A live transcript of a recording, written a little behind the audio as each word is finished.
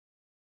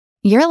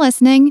You're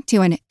listening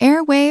to an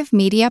Airwave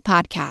Media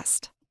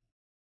Podcast.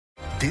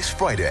 This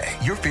Friday,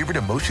 your favorite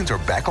emotions are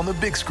back on the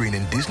big screen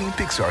in Disney and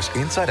Pixar's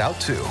Inside Out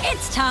 2.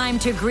 It's time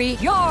to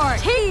greet your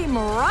Team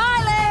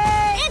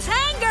Riley. It's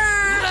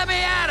anger. Let me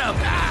at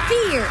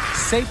him. Fear.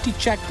 Safety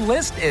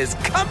checklist is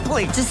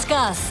complete.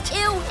 Disgust.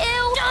 Ew.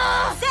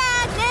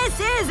 Sadness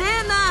is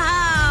in the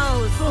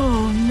house.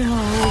 Oh, no.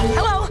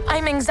 Hello,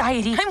 I'm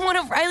anxiety. I'm one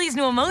of Riley's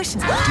new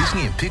emotions.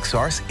 Disney and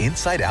Pixar's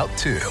Inside Out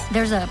 2.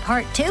 There's a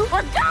part 2?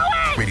 We're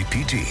going! Rated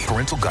PG.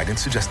 Parental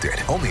guidance suggested.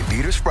 Only in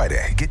theaters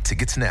Friday. Get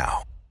tickets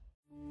now.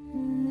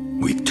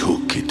 We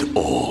took it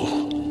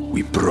all.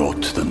 We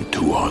brought them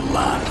to our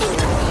land.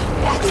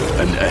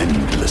 An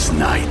endless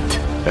night,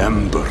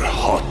 ember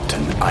hot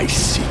and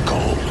icy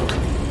cold.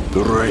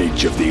 The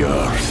rage of the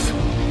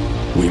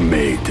earth. We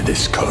made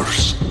this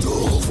curse.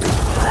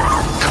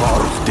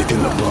 Carved it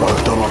in the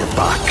blood on our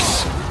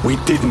backs. We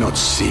did not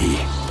see.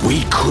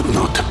 We could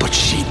not, but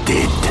she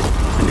did.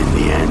 And in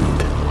the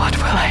end, What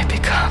will I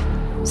become?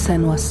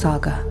 Senua's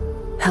Saga.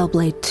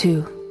 Hellblade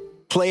 2.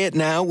 Play it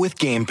now with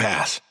Game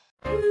Pass.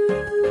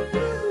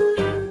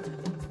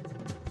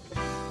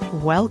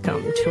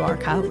 Welcome to our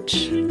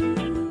couch.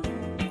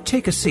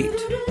 Take a seat.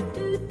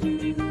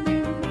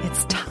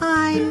 It's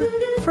time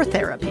for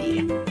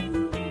therapy.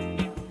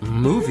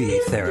 Movie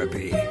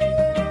therapy.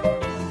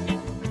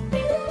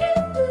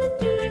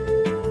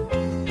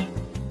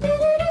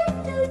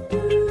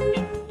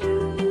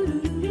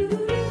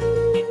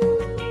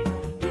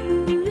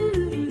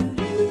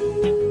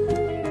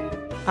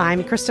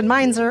 I'm Kristen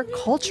Meinzer,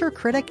 culture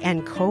critic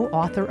and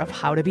co-author of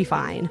How to Be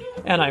Fine.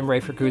 And I'm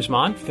Rafer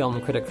Guzman, film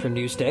critic for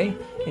Newsday.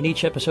 In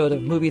each episode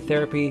of Movie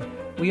Therapy,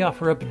 we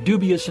offer up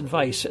dubious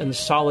advice and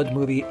solid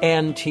movie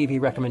and TV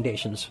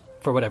recommendations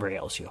for whatever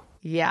ails you.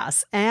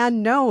 Yes,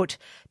 and note,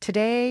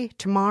 today,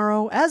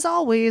 tomorrow, as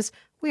always,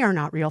 we are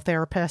not real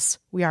therapists.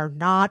 We are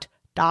not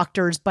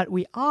doctors, but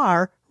we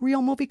are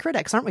real movie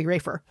critics, aren't we,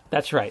 Rafer?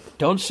 That's right.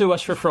 Don't sue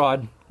us for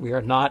fraud. We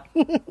are not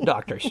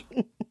doctors.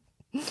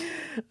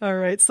 All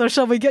right, so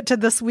shall we get to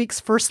this week's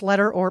first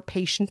letter, or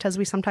patient, as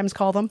we sometimes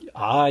call them?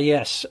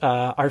 Yes.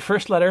 Our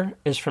first letter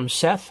is from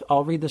Seth.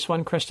 I'll read this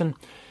one, Kristen.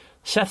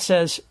 Seth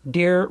says,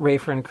 Dear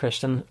Rafer and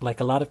Kristen,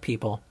 like a lot of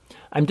people,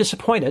 I'm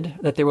disappointed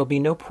that there will be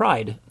no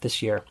Pride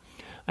this year.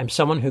 I'm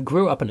someone who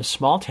grew up in a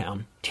small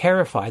town,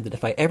 terrified that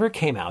if I ever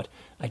came out,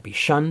 I'd be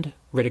shunned,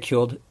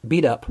 ridiculed,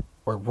 beat up,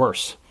 or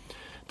worse.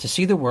 To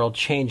see the world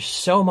change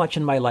so much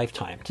in my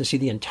lifetime, to see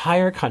the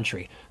entire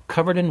country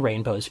covered in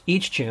rainbows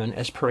each June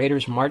as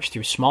paraders march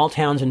through small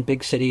towns and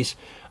big cities,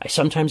 I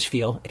sometimes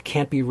feel it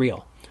can't be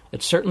real.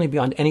 It's certainly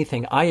beyond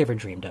anything I ever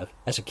dreamed of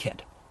as a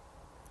kid.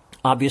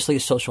 Obviously,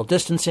 social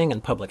distancing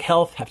and public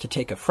health have to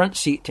take a front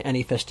seat to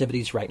any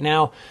festivities right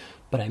now,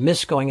 but I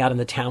miss going out in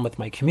the town with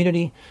my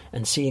community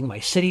and seeing my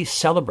city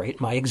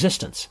celebrate my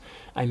existence.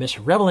 I miss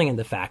reveling in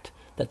the fact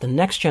that the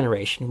next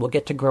generation will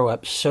get to grow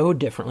up so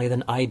differently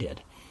than I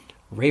did.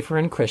 Rafer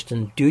and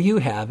Kristen, do you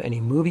have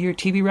any movie or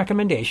TV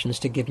recommendations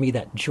to give me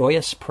that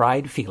joyous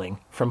pride feeling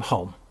from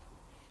home?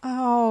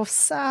 Oh,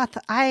 Seth,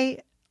 I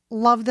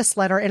love this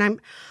letter, and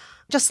I'm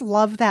just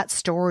love that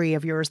story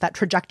of yours, that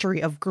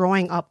trajectory of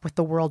growing up with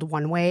the world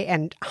one way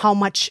and how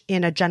much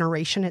in a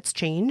generation it's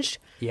changed.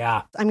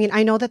 Yeah. I mean,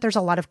 I know that there's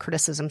a lot of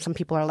criticism. Some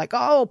people are like,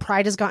 oh,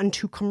 Pride has gotten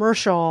too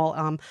commercial.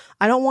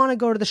 I don't want to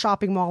go to the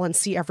shopping mall and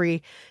see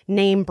every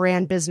name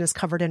brand business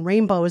covered in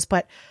rainbows.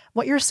 But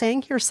what you're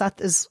saying here, Seth,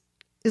 is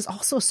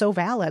also so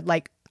valid.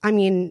 Like, I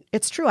mean,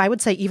 it's true. I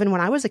would say even when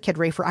I was a kid,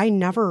 Rafer, I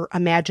never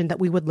imagined that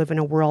we would live in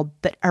a world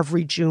that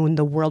every June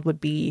the world would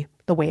be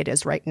the way it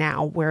is right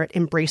now, where it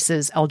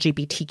embraces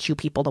LGBTQ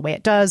people the way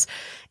it does.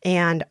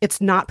 And it's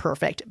not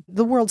perfect.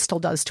 The world still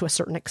does, to a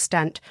certain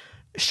extent,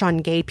 shun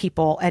gay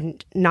people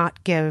and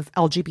not give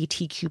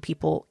LGBTQ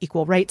people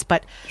equal rights.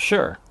 But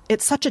sure,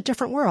 it's such a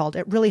different world.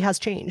 It really has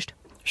changed.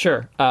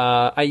 Sure.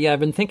 I've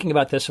been thinking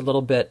about this a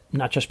little bit,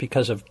 not just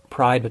because of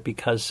Pride, but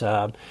because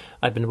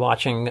I've been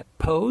watching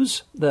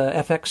Pose, the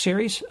FX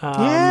series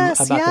about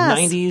the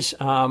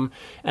 90s.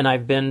 And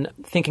I've been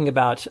thinking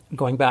about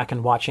going back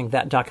and watching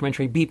that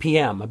documentary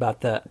BPM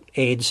about the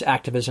AIDS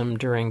activism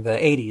during the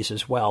 80s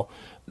as well.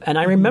 And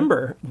I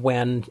remember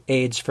when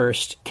AIDS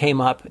first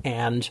came up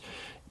and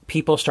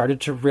people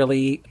started to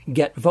really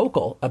get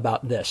vocal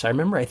about this. I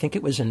remember, I think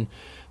it was in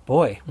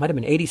might have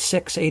been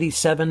 86,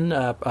 87.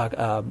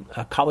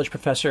 A college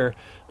professor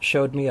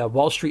showed me a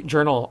Wall Street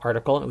Journal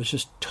article, and it was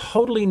just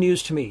totally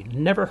news to me.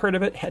 Never heard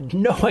of it, had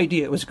no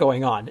idea it was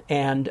going on.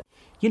 And,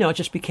 it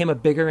just became a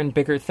bigger and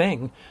bigger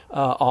thing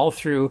all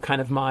through kind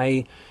of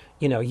my,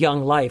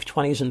 young life,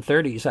 20s and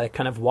 30s. I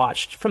kind of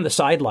watched from the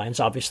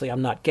sidelines. Obviously,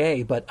 I'm not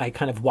gay, but I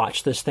kind of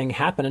watched this thing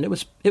happen, and it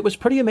was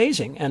pretty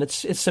amazing. And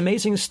it's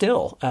amazing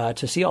still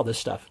to see all this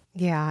stuff.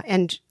 Yeah,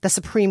 and the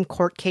Supreme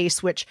Court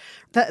case, which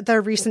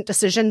the recent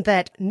decision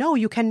that, no,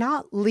 you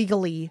cannot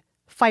legally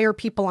fire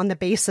people on the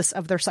basis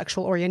of their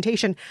sexual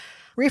orientation.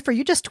 Rafer,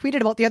 you just tweeted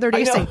about the other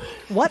day saying,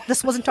 what?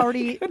 This wasn't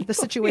already the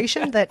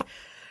situation?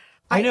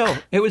 I know.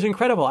 It was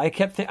incredible. I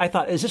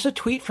thought, is this a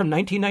tweet from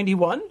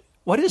 1991?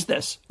 what is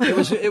this? It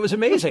was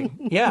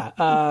amazing. Yeah.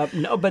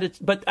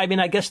 But I mean,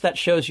 I guess that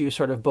shows you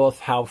sort of both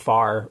how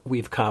far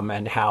we've come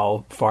and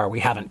how far we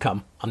haven't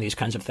come on these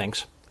kinds of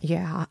things.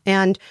 Yeah.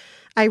 And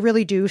I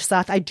really do,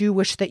 Seth. I do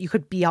wish that you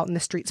could be out in the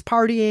streets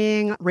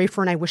partying.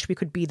 Rafer and I wish we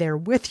could be there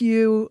with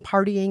you,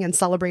 partying and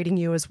celebrating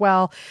you as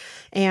well.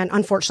 And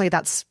unfortunately,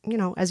 that's,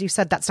 as you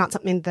said, that's not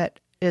something that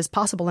is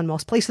possible in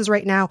most places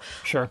right now.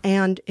 Sure.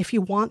 And if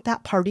you want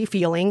that party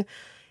feeling,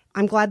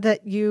 I'm glad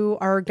that you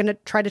are going to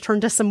try to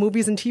turn to some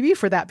movies and TV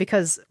for that,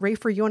 because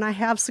Rafer, you and I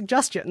have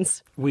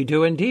suggestions. We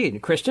do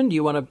indeed. Kristen, do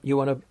you want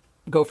to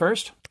go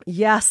first?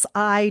 Yes,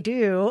 I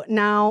do.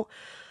 Now,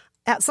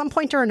 at some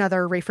point or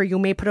another, Rafer, you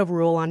may put a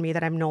rule on me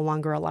that I'm no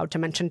longer allowed to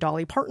mention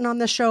Dolly Parton on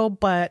this show,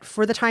 but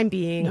for the time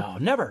being... No,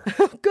 never.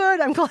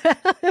 Good, I'm glad.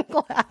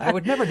 I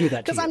would never do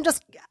that to you.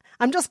 Because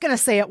I'm just going to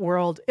say it,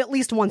 world, at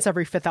least once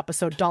every 5th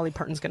episode, Dolly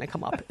Parton's going to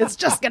come up. It's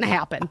just going to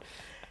happen.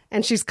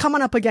 And she's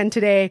coming up again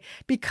today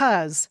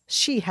because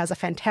she has a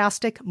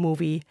fantastic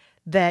movie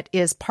that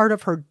is part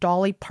of her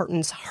Dolly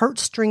Parton's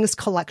Heartstrings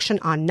collection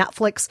on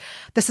Netflix.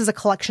 This is a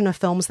collection of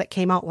films that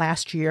came out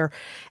last year,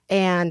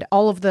 and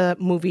all of the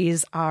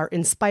movies are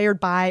inspired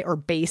by or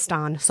based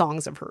on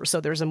songs of hers.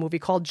 So there's a movie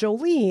called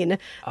Jolene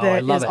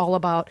that is all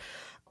about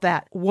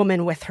that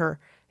woman with her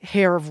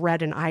hair of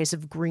red and eyes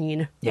of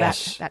green.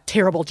 Yes. That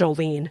terrible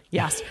Jolene.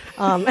 Yes.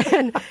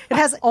 And it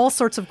has all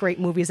sorts of great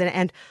movies in it.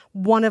 And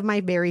one of my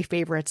very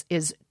favorites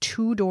is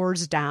Two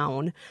Doors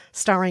Down,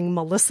 starring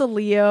Melissa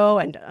Leo.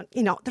 And,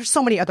 there's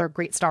so many other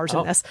great stars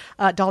in this.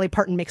 Dolly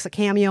Parton makes a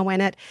cameo in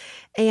it.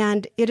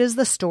 And it is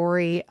the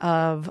story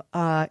of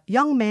a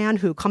young man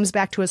who comes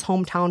back to his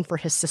hometown for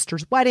his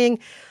sister's wedding.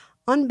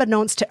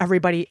 Unbeknownst to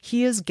everybody,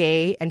 he is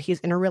gay and he's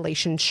in a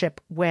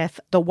relationship with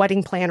the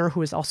wedding planner,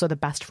 who is also the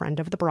best friend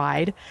of the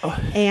bride. Oh.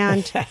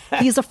 And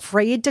he's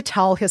afraid to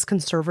tell his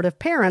conservative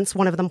parents,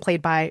 one of them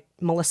played by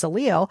Melissa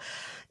Leo,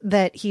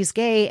 that he's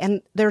gay.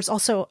 And there's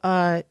also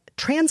a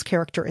trans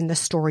character in this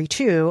story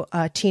too,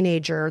 a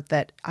teenager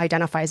that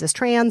identifies as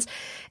trans.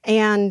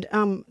 And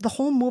the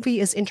whole movie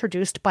is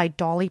introduced by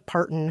Dolly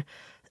Parton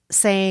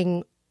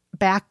saying,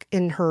 back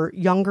in her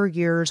younger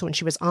years when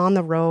she was on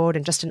the road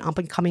and just an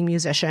up-and-coming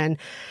musician,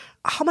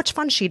 how much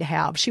fun she'd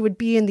have. She would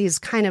be in these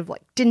kind of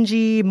like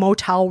dingy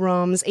motel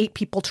rooms, 8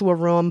 people to a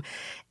room,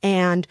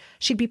 and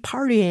she'd be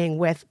partying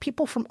with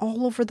people from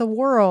all over the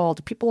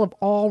world, people of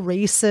all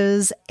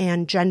races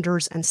and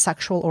genders and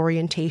sexual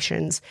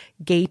orientations,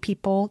 gay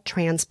people,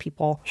 trans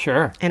people.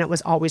 Sure. And it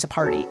was always a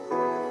party.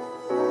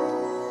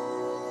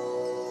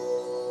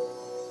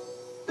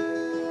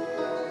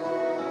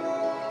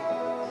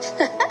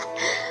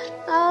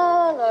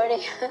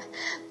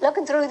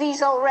 Looking through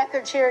these old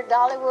records here at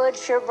Dollywood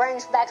sure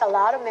brings back a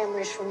lot of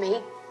memories for me.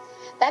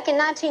 Back in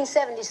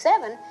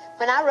 1977,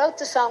 when I wrote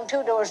the song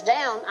Two Doors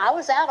Down, I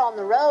was out on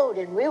the road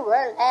and we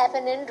were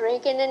laughing and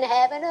drinking and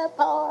having a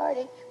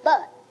party.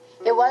 But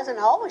it wasn't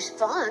always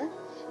fun.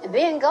 And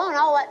being gone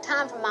all that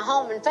time from my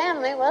home and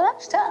family, well,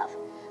 that's tough.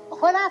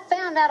 But what I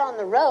found out on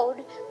the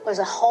road was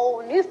a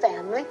whole new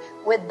family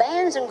with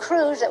bands and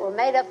crews that were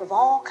made up of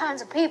all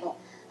kinds of people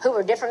who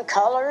were different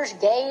colors,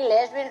 gay,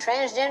 lesbian,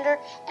 transgender,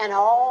 and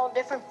all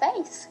different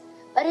faiths.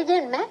 But it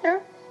didn't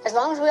matter, as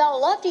long as we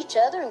all loved each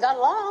other and got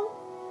along.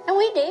 And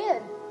we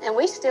did, and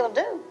we still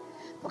do.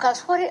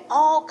 Because what it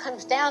all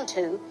comes down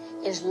to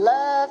is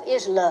love,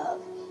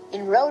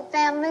 in road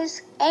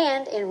families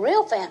and in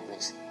real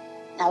families.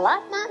 Now,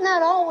 life might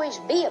not always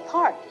be a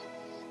party,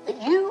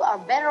 but you are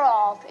better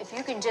off if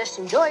you can just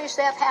enjoy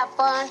yourself, have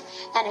fun,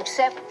 and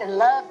accept and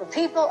love the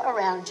people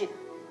around you.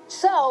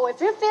 So, if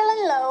you're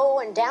feeling low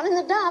and down in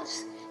the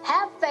dumps,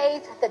 have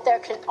faith that there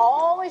can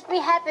always be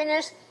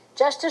happiness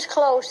just as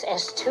close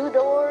as 2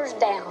 doors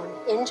down.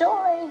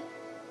 Enjoy.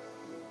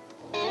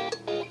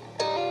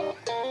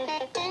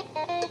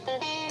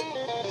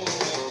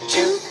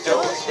 Two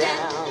doors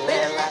down,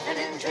 they're laughing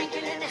and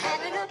drinking and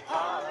having a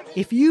party.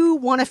 If you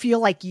want to feel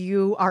like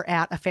you are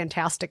at a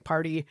fantastic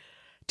party,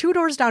 2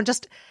 Doors Down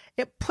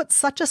it put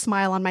such a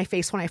smile on my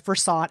face when I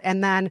first saw it.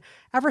 And then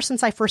ever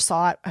since I first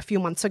saw it a few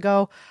months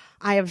ago,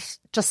 I have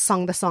just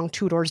sung the song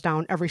 2 Doors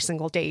Down every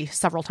single day,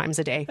 several times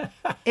a day.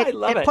 I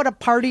love it. It put a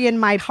party in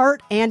my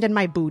heart and in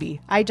my booty.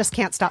 I just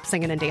can't stop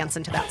singing and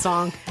dancing to that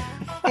song.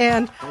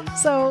 And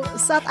so,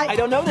 Seth, I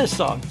don't know this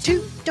song.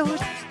 2 doors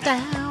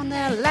down,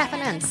 they're laughing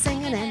and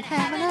singing and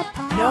having a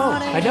party. No,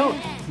 I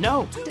don't.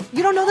 No.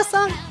 You don't know this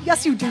song?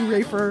 Yes, you do,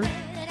 Rafer.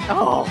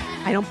 Oh,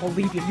 I don't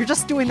believe you. You're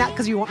just doing that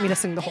because you want me to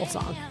sing the whole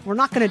song. We're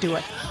not going to do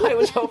it. I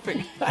was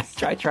hoping. I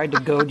tried to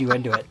goad you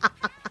into it.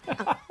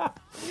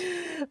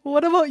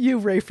 What about you,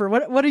 Rafer?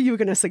 What are you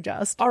going to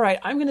suggest? All right,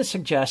 I'm going to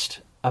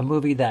suggest a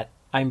movie that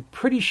I'm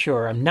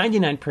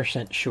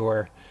 99%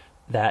 sure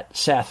that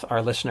Seth,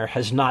 our listener,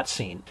 has not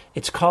seen.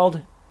 It's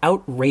called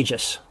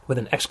Outrageous, with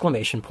an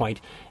exclamation point.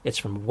 It's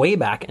from way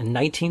back in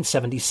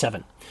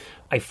 1977.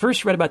 I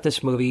first read about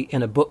this movie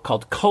in a book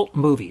called Cult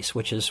Movies,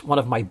 which is one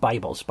of my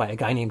Bibles by a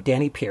guy named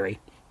Danny Peary.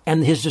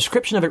 And his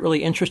description of it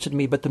really interested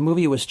me, but the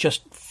movie was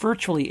just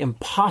virtually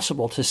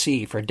impossible to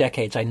see for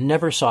decades. I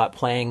never saw it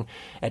playing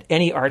at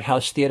any art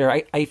house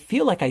theater. I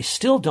feel like I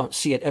still don't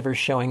see it ever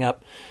showing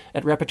up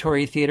at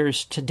repertory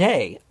theaters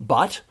today.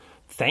 But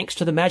thanks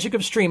to the magic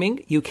of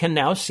streaming, you can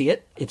now see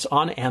it. It's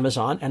on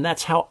Amazon, and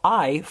that's how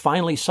I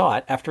finally saw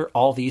it after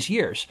all these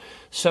years.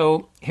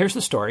 So here's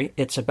the story.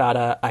 It's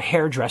about a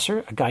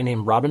hairdresser, a guy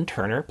named Robin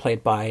Turner,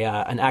 played by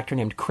an actor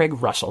named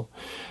Craig Russell.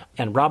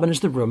 And Robin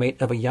is the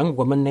roommate of a young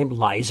woman named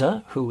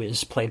Liza, who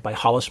is played by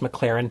Hollis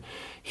McLaren.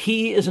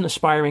 He is an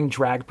aspiring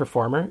drag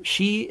performer.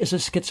 She is a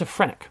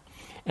schizophrenic.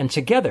 And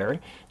together,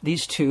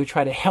 these two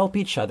try to help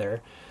each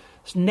other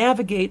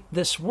navigate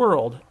this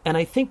world. And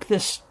I think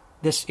this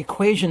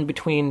equation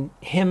between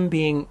him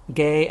being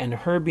gay and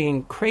her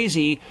being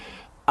crazy,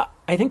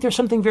 I think there's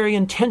something very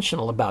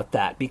intentional about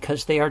that,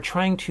 because they are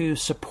trying to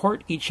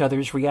support each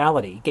other's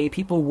reality. Gay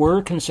people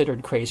were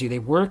considered crazy. They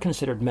were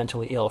considered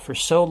mentally ill for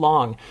so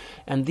long.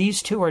 And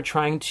these two are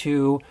trying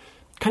to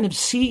kind of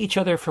see each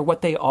other for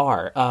what they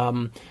are.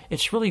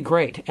 It's really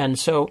great. And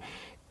so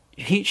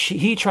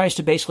he tries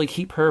to basically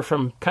keep her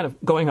from kind of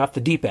going off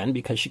the deep end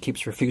because she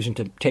keeps refusing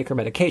to take her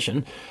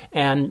medication.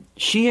 And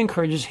she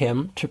encourages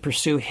him to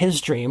pursue his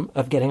dream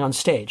of getting on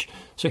stage.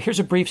 So here's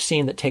a brief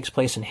scene that takes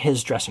place in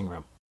his dressing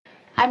room.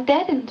 I'm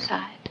dead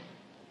inside.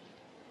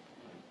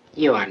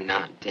 You are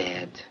not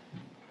dead.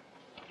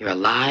 You're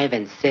alive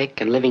and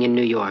sick and living in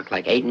New York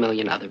like 8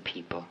 million other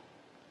people.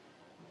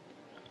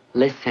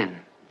 Listen,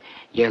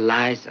 you're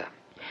Liza.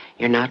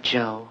 You're not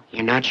Joe.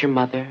 You're not your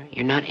mother.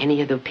 You're not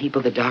any of the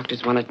people the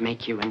doctors want to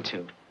make you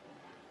into.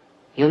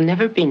 You'll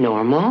never be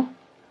normal,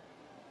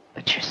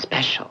 but you're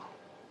special.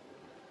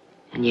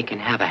 And you can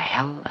have a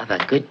hell of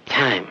a good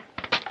time.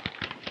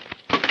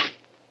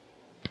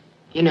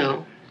 You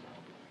know,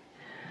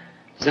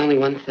 there's only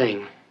one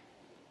thing.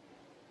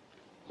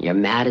 You're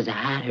mad as a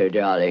hatter,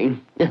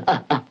 darling.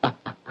 But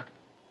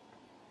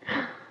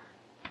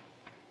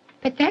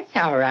that's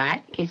all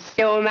right, because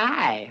so am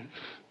I.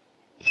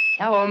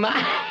 So am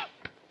I.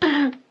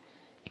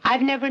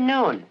 I've never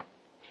known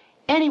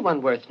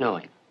anyone worth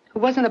knowing who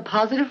wasn't a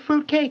positive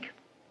fruitcake.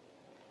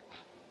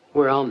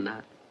 We're all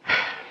nuts.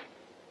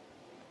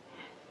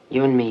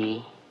 You and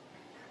me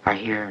are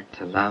here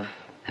to love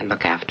and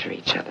look after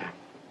each other.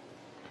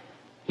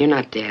 You're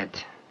not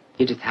dead.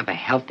 You just have a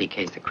healthy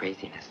case of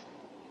craziness.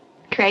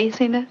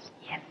 Craziness?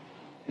 Yes.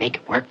 Make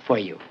it work for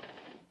you.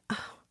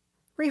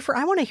 Rafer,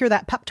 I want to hear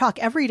that pep talk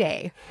every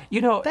day.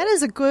 You know, that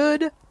is a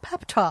good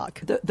pep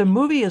talk. The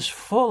movie is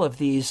full of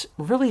these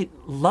really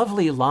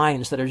lovely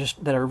lines that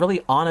are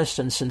really honest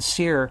and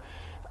sincere.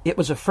 It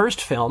was a first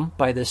film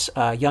by this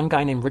young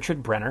guy named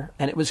Richard Brenner,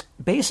 and it was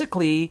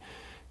basically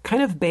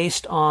kind of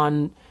based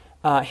on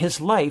his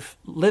life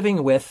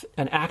living with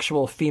an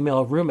actual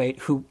female roommate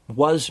who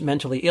was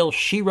mentally ill.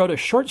 She wrote a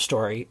short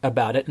story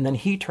about it, and then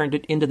he turned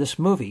it into this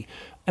movie.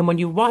 And when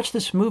you watch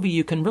this movie,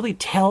 you can really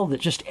tell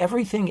that just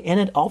everything in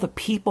it, all the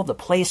people, the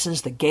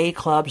places, the gay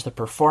clubs, the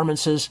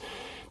performances,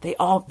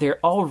 they're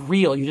all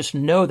real. You just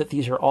know that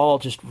these are all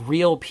just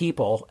real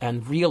people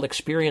and real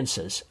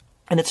experiences.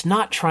 And it's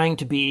not trying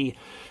to be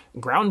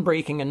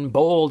groundbreaking and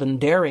bold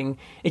and daring.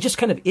 It just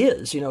kind of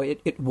is. You know,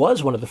 it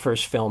was one of the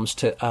first films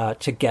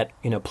to get,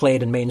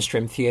 played in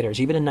mainstream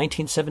theaters, even in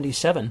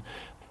 1977.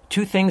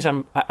 Two things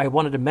I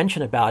wanted to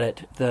mention about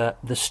it.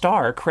 The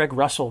star, Craig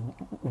Russell,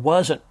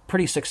 was a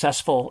pretty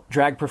successful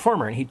drag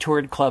performer, and he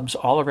toured clubs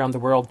all around the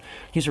world.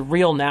 He's a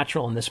real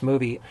natural in this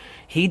movie.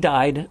 He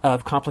died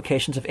of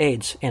complications of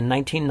AIDS in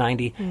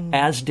 1990,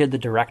 as did the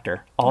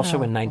director,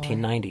 also in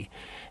 1990. Boy.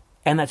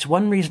 And that's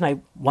one reason I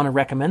want to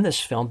recommend this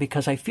film,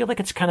 because I feel like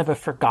it's kind of a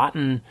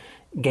forgotten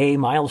gay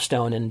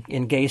milestone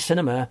in gay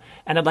cinema,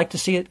 and I'd like to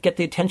see it get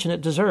the attention it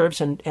deserves,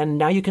 and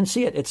now you can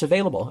see it. It's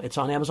available. It's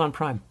on Amazon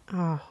Prime.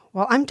 Oh,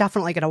 well, I'm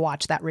definitely going to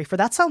watch that, Rafer.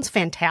 That sounds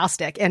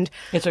fantastic. And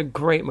it's a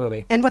great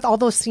movie. And with all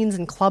those scenes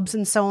in clubs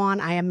and so on,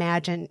 I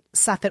imagine,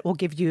 Seth, it will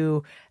give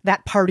you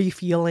that party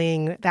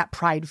feeling, that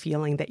pride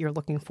feeling that you're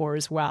looking for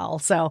as well.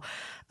 So,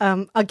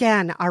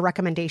 again, our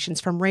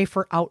recommendations from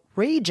Rafer: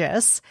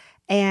 Outrageous.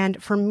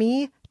 And for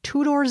me,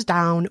 Two Doors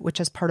Down, which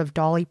is part of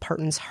Dolly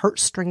Parton's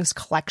Heartstrings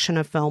collection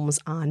of films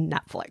on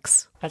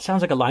Netflix. That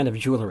sounds like a line of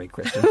jewelry,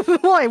 Kristen.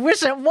 Well, I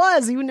wish it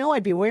was. You know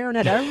I'd be wearing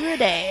it every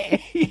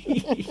day.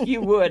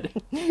 You would.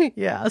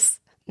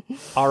 Yes.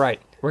 All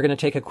right. We're going to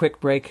take a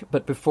quick break.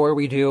 But before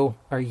we do,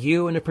 are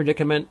you in a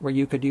predicament where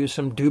you could use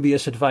some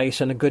dubious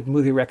advice and a good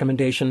movie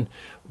recommendation?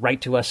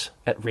 Write to us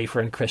at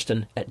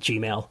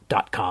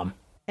raferandkristen@gmail.com.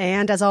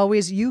 And as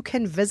always, you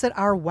can visit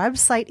our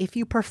website if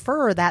you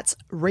prefer. That's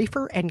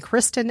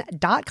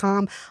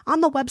raferandkristen.com.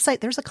 On the website,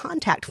 there's a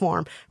contact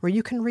form where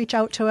you can reach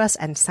out to us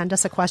and send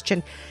us a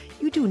question.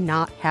 You do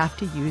not have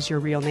to use your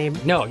real name.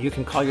 No, you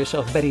can call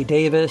yourself Betty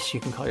Davis.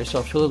 You can call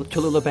yourself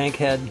Tallulah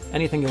Bankhead.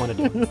 Anything you want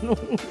to do.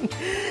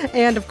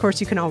 And, of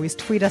course, you can always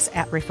tweet us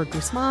at Rafer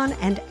Guzman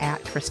and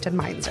at Kristen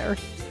Meinzer.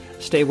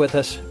 Stay with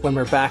us. When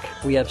we're back,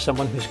 we have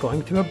someone who's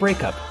going through a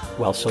breakup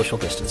while social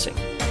distancing.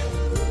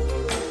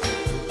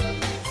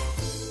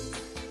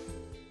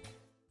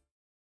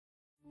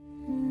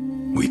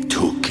 We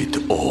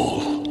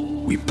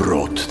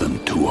brought them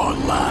to our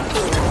land.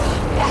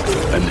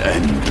 An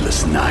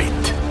endless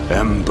night,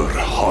 ember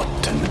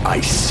hot and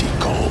icy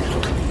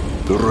cold.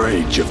 The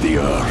rage of the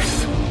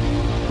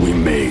earth. We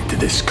made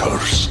this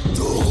curse.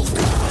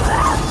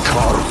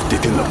 Carved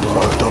it in the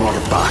blood on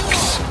our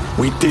backs.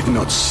 We did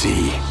not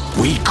see.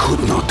 We could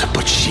not,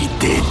 but she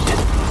did.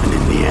 And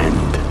in the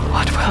end,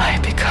 What will I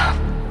become?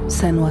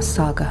 Senua's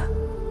Saga.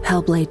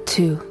 Hellblade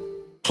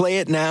 2. Play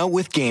it now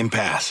with Game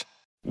Pass.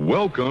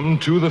 Welcome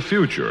to the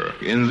future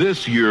in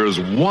this year's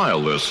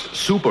wildest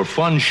super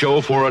fun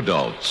show for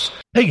adults.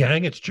 Hey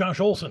gang, it's Josh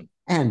Olson.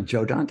 And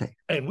Joe Dante.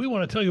 And we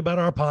want to tell you about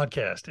our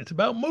podcast. It's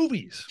about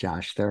movies.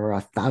 Josh, there are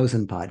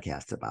 1,000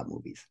 podcasts about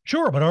movies.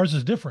 Sure, but ours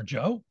is different,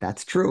 Joe.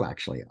 That's true,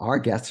 actually. Our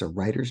guests are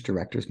writers,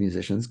 directors,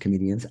 musicians,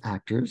 comedians,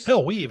 actors.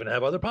 Hell, we even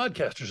have other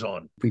podcasters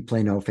on. We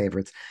play no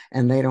favorites,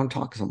 and they don't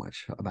talk so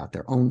much about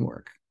their own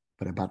work,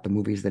 but about the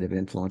movies that have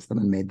influenced them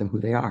and made them who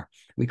they are.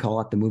 We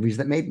call it The Movies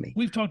That Made Me.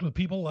 We've talked with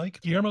people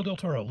like Guillermo del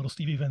Toro, Little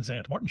Stevie Van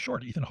Zandt, Martin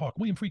Short, Ethan Hawke,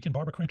 William Friedkin,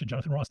 Barbara Crampton,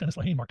 Jonathan Ross, Dennis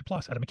Lehane, Mark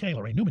Duplass, Adam McKay,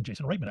 Lorraine Newman,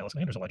 Jason Reitman,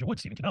 Allison Anders, Elijah Wood,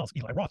 Stephen Canals,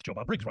 Eli Roth, Joe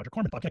Bob Briggs, Roger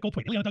Corman, Bobcat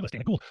Goldthwait, Ileana Douglas,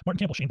 Dana Gould, Martin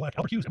Campbell, Shane Black,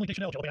 Albert Hughes, Emily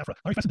Deschanel, Joe Biafra,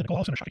 Larry Fessenden, Nicole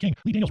Hausen, Shaka King,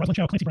 Lee Daniels, Rosalind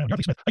Chow, Clancy Brown,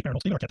 Yardley Smith, Ike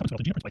Arnold, Steve Arquette, Thomas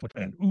Middleton, Jim Prince Lightfoot,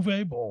 and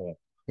Uwe Boll.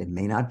 It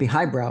may not be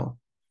highbrow,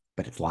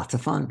 but it's lots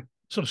of fun.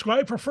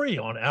 Subscribe for free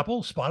on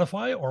Apple,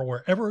 Spotify, or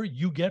wherever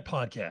you get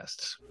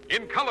podcasts.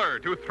 In color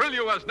to thrill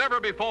you as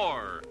never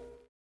before.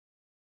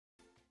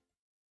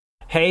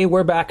 Hey,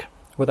 we're back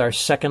with our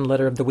second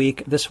letter of the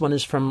week. This one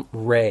is from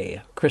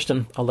Ray.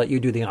 Kristen, I'll let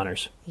you do the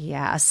honors.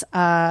 Yes.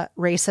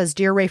 Ray says,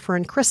 Dear Rafer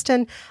and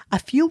Kristen, a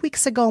few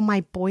weeks ago,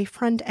 my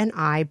boyfriend and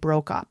I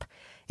broke up.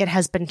 It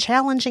has been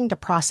challenging to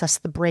process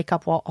the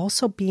breakup while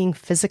also being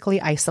physically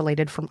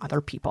isolated from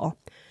other people.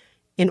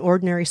 In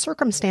ordinary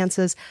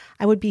circumstances,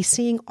 I would be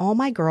seeing all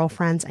my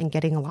girlfriends and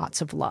getting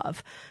lots of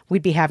love.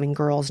 We'd be having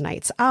girls'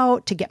 nights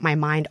out to get my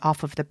mind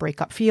off of the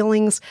breakup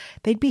feelings.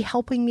 They'd be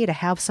helping me to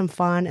have some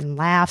fun and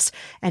laughs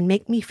and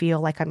make me feel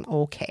like I'm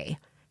okay.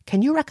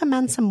 Can you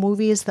recommend some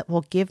movies that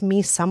will give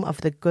me some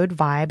of the good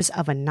vibes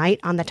of a night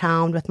on the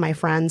town with my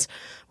friends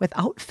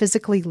without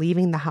physically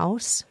leaving the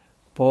house?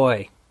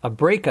 Boy, a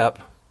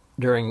breakup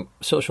during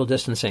social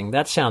distancing,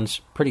 that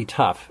sounds pretty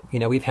tough. You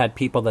know, we've had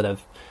people that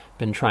have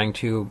been trying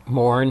to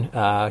mourn,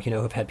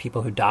 have had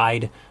people who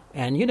died.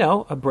 And,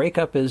 a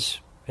breakup it's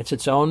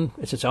its own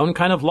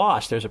kind of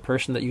loss. There's a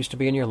person that used to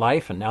be in your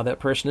life and now that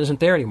person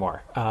isn't there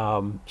anymore.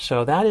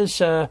 So that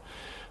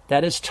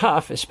is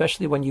tough,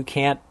 especially when you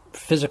can't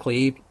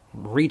physically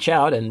reach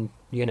out and,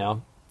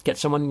 get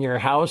someone in your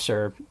house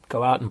or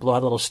go out and blow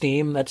out a little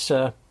steam. That's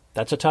a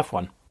tough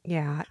one.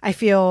 Yeah, I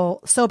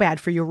feel so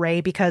bad for you,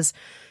 Ray, because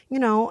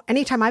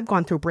anytime I've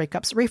gone through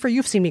breakups, Rafer,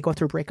 you've seen me go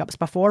through breakups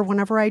before.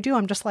 Whenever I do,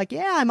 I'm just like,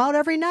 yeah, I'm out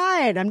every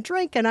night. I'm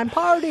drinking. I'm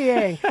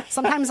partying.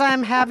 Sometimes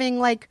I'm having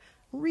like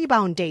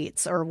rebound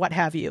dates or what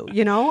have you,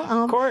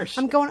 Of course.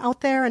 I'm going out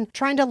there and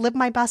trying to live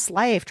my best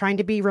life, trying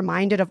to be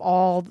reminded of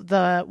all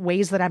the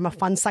ways that I'm a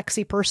fun,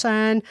 sexy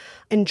person,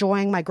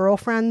 enjoying my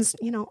girlfriends,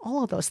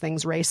 all of those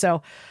things, Ray.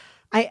 So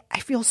I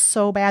feel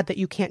so bad that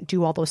you can't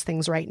do all those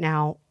things right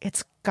now.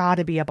 It's got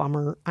to be a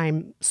bummer.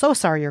 I'm so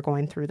sorry you're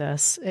going through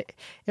this. It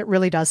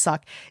really does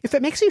suck. If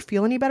it makes you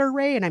feel any better,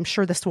 Ray, and I'm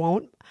sure this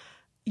won't,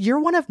 you're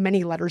one of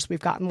many letters we've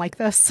gotten like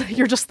this.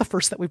 You're just the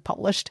first that we've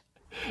published.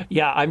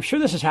 Yeah, I'm sure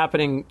this is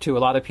happening to a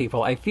lot of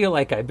people. I feel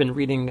like I've been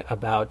reading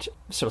about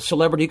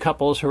celebrity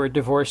couples who are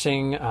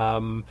divorcing,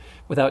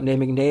 without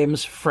naming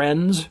names,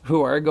 friends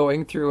who are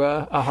going through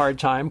a hard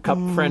time,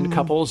 friend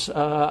couples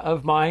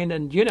of mine.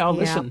 And,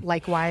 listen,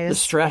 likewise, the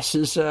stress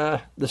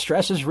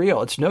is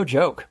real. It's no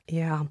joke.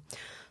 Yeah.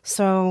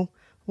 So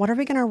what are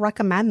we going to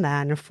recommend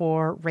then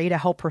for Ray to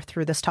help her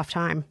through this tough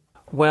time?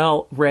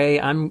 Well,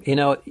 Ray,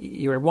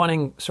 you're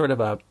wanting sort of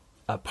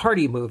a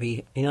party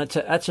movie.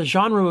 That's a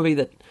genre movie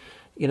that,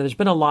 there's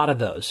been a lot of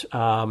those.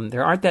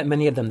 There aren't that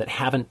many of them that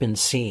haven't been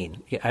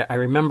seen. I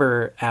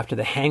remember after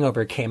The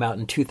Hangover came out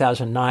in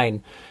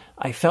 2009,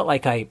 I felt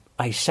like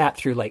I sat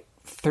through like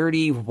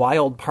 30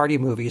 wild party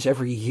movies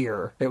every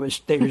year.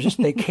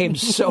 They came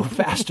so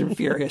fast and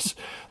furious.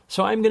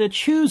 So I'm going to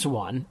choose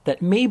one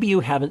that maybe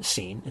you haven't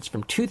seen. It's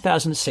from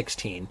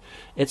 2016.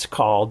 It's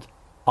called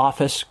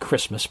Office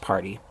Christmas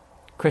Party.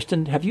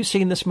 Kristen, have you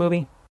seen this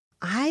movie?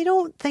 I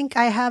don't think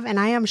I have, and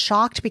I am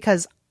shocked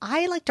because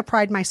I like to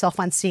pride myself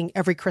on seeing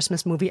every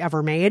Christmas movie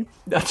ever made.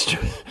 That's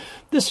true.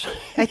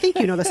 I think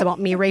you know this about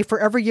me, Ray. For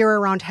every year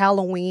around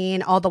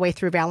Halloween, all the way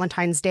through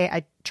Valentine's Day,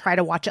 I try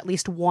to watch at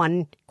least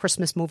one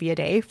Christmas movie a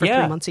day for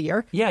 3 months a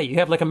year. Yeah, you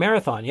have like a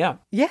marathon, yeah.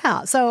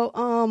 Yeah, so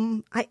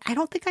I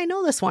don't think I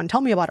know this one.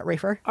 Tell me about it,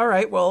 Rafer. All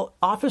right, well,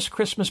 Office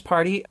Christmas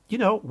Party,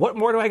 what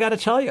more do I got to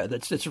tell you?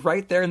 It's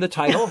right there in the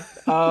title.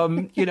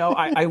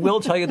 I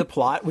will tell you the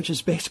plot, which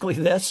is basically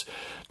this.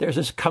 There's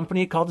this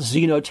company called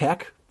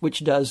Xenotech,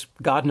 which does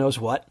God knows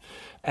what,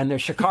 and their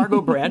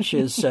Chicago branch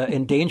is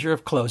in danger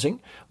of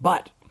closing.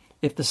 But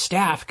if the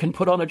staff can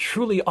put on a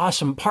truly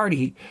awesome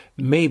party,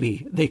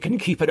 maybe they can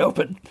keep it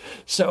open.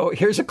 So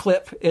here's a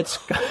clip.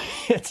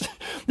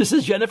 This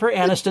is Jennifer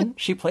Aniston.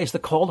 She plays the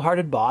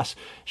cold-hearted boss.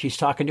 She's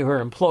talking to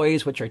her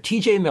employees, which are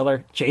TJ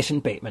Miller,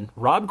 Jason Bateman,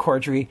 Rob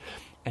Corddry,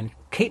 and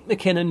Kate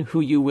McKinnon, who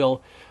you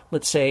will,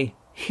 let's say,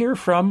 hear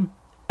from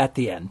at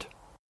the end.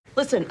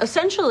 Listen,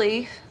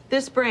 essentially,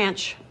 this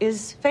branch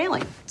is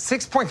failing.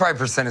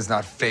 6.5% is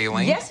not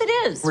failing. Yes, it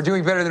is. We're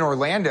doing better than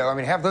Orlando. I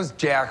mean, half those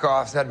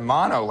jack-offs had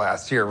mono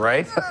last year,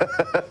 right?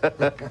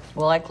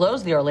 Well, I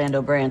closed the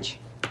Orlando branch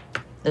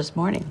this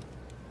morning.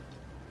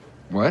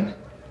 What?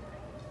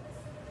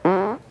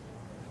 I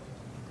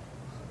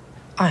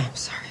am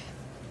sorry.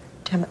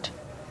 Damn it.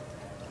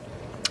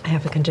 I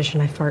have a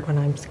condition. I fart when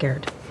I'm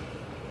scared.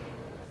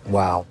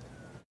 Wow.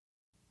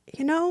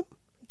 You know,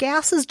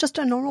 gas is just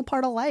a normal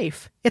part of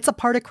life. It's a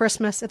part of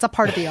Christmas. It's a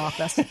part of The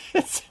Office.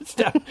 It's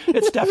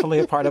definitely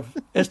a part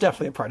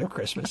of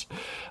Christmas.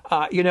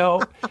 You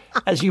know,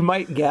 as you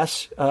might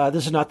guess,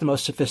 this is not the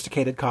most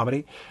sophisticated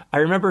comedy. I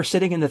remember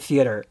sitting in the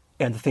theater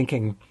and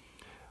thinking,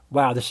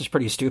 wow, this is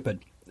pretty stupid.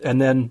 And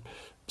then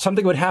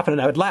something would happen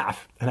and I would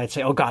laugh. And I'd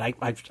say, oh, God,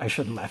 I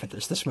shouldn't laugh at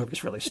this. This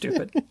movie's really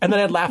stupid. And then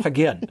I'd laugh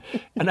again.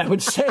 And I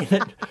would say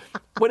that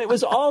when it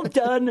was all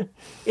done,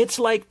 it's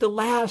like the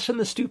laughs and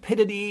the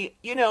stupidity,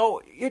 you know,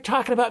 you're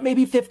talking about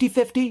maybe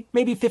 50-50,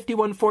 maybe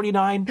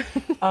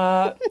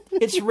 51-49.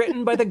 It's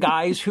written by the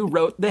guys who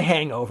wrote The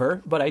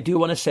Hangover. But I do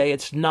want to say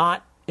it's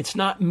not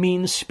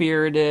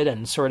mean-spirited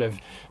and sort of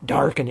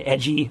dark and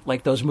edgy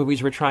like those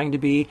movies were trying to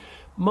be.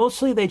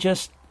 Mostly they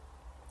just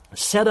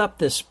set up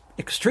this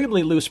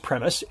extremely loose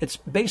premise. It's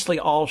basically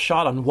all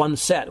shot on one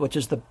set, which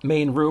is the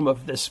main room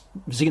of this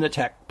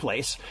Xenotech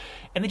place.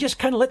 And they just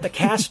kind of let the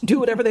cast do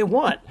whatever they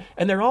want.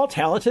 And they're all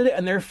talented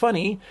and they're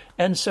funny.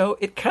 And so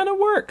it kind of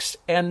works.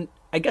 And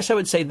I guess I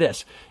would say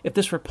this. If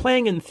this were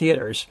playing in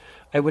theaters,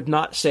 I would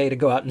not say to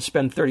go out and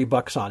spend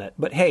 $30 on it.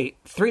 But hey,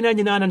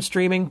 $3.99 on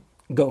streaming,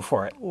 go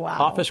for it. Wow.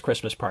 Office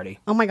Christmas Party.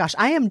 Oh my gosh.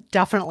 I am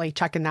definitely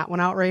checking that one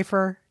out,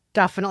 Rafer.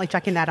 Definitely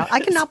checking that out.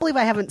 I cannot believe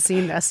I haven't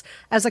seen this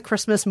as a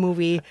Christmas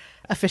movie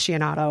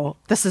aficionado.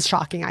 This is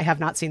shocking. I have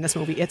not seen this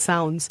movie. It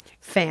sounds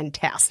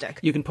fantastic.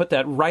 You can put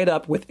that right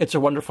up with It's a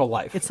Wonderful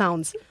Life. It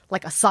sounds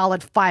like a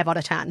solid 5 out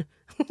of 10.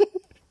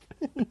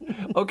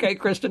 Okay,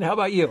 Kristen, how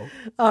about you?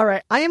 All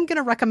right. I am going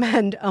to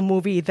recommend a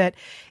movie that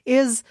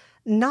is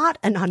not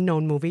an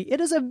unknown movie.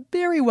 It is a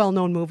very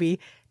well-known movie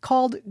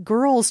called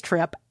Girls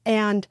Trip.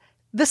 And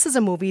this is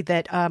a movie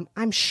that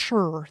I'm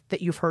sure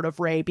that you've heard of,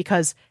 Ray,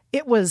 because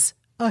it was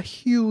a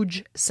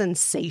huge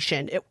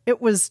sensation.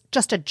 It was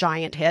just a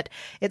giant hit.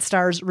 It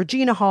stars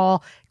Regina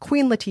Hall,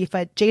 Queen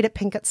Latifah, Jada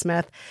Pinkett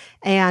Smith,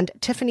 and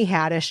Tiffany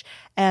Haddish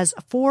as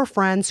 4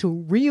 friends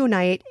who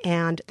reunite,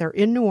 and they're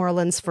in New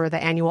Orleans for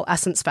the annual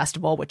Essence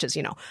Festival, which is,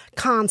 you know,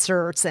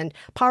 concerts and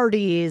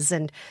parties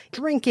and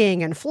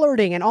drinking and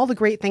flirting and all the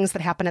great things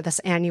that happen at this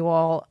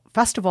annual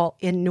festival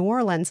in New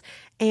Orleans.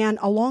 And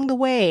along the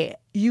way,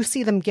 you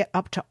see them get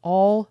up to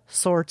all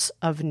sorts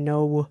of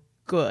no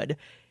good.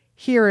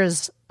 Here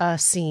is a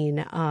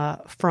scene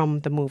from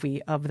the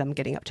movie of them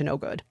getting up to no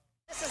good.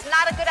 This is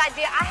not a good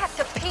idea. I have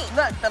to pee.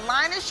 Look, the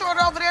line is short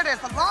over there.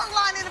 There's a long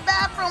line in the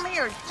bathroom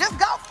here. Just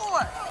go for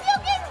it. You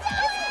can do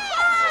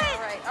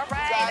it! All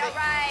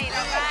right.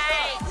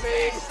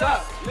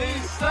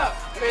 Lisa.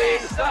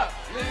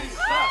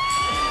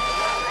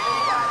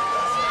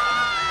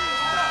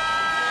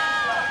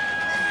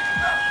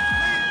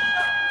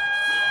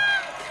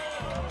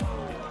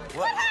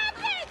 What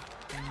happened?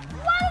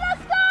 Why did I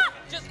stop?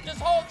 Just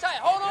hold tight.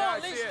 Hold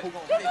on, Lisa.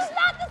 This is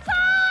not the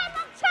time.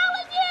 I'm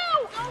telling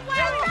you. Don't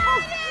worry.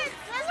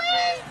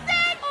 Release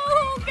it.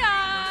 Oh,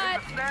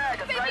 God.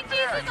 Baby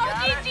Jesus,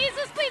 oh,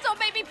 Jesus, please don't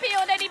make me pee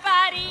on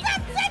anybody.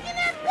 Stop taking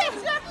that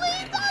picture.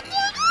 Please don't do it.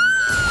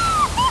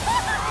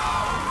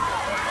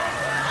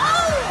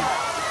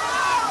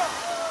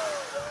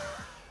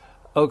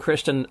 Oh,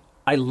 Kristen,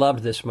 I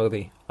loved this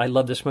movie. I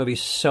loved this movie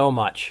so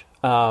much.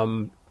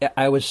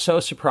 I was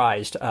so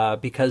surprised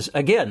because,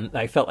 again,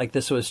 I felt like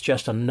this was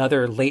just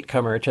another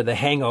latecomer to the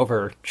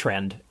Hangover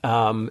trend.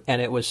 And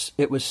it was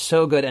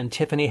so good. And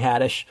Tiffany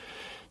Haddish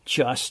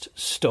just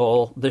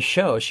stole the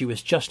show. She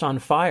was just on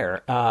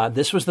fire.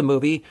 This was the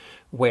movie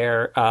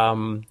where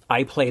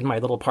I played my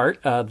little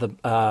part.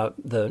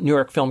 The New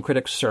York Film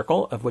Critics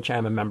Circle, of which I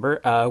am a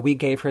member, we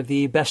gave her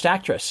the Best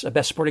Actress, a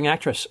Best Supporting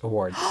Actress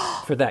award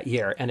for that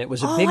year, and it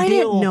was a big deal. I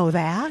didn't know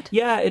that.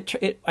 Yeah,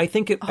 I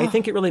think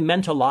it really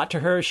meant a lot to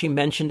her. She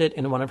mentioned it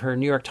in one of her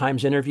New York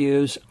Times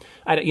interviews.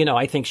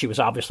 I think she was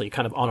obviously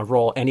kind of on a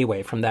roll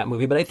anyway from that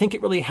movie, but I think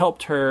it really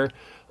helped her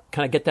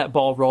kind of get that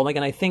ball rolling.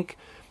 And I think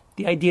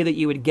the idea that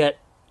you would get,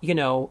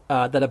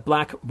 that a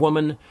black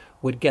woman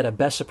would get a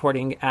Best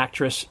Supporting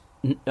Actress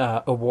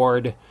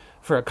award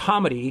for a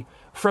comedy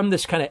from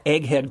this kind of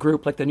egghead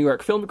group like the New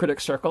York Film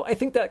Critics Circle, I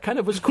think that kind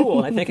of was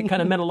cool. And I think it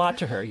kind of meant a lot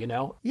to her,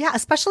 Yeah,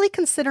 especially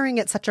considering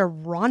it's such a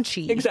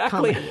raunchy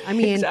comedy. I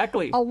mean,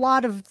 exactly. A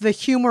lot of the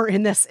humor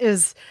in this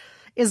is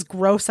is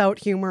gross out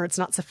humor. It's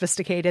not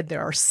sophisticated.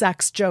 There are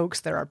sex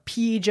jokes. There are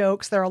pee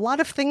jokes. There are a lot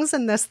of things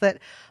in this that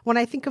when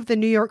I think of the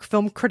New York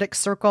Film Critics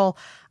Circle,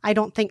 I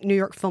don't think New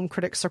York Film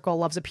Critics Circle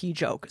loves a pee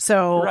joke.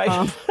 So,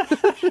 right.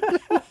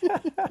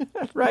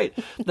 Right.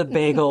 The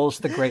bagels,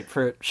 the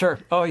grapefruit. Sure.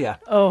 Oh, yeah.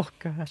 Oh,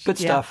 gosh. Good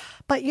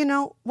stuff. But you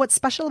know, what's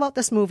special about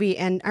this movie,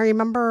 and I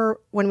remember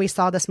when we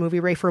saw this movie,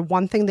 Ray, for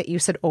one thing that you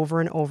said over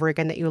and over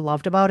again that you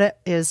loved about it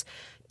is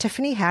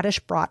Tiffany Haddish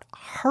brought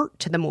heart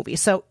to the movie.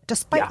 So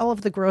despite all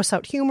of the gross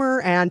out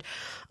humor and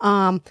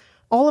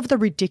all of the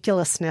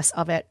ridiculousness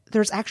of it,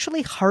 there's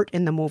actually heart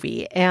in the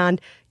movie. And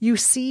you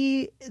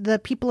see the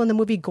people in the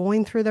movie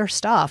going through their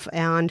stuff.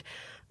 And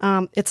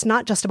it's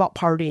not just about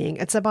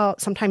partying. It's about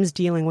sometimes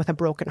dealing with a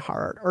broken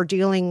heart or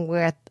dealing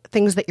with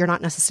things that you're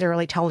not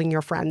necessarily telling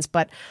your friends.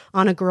 But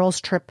on a girls'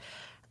 trip,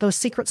 those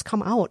secrets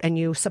come out and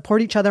you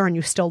support each other and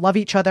you still love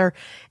each other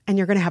and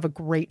you're going to have a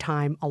great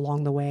time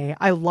along the way.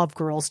 I love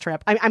Girls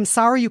Trip. I'm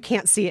sorry you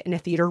can't see it in a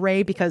theater,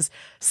 Ray, because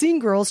seeing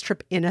Girls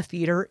Trip in a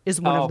theater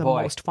is one of the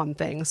most fun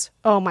things.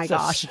 Oh my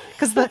gosh.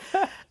 Because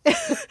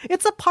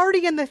it's a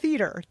party in the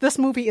theater. This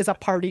movie is a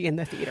party in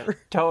the theater.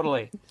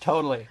 Totally.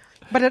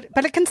 But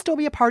it can still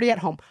be a party at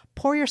home.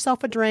 Pour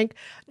yourself a drink.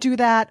 Do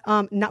that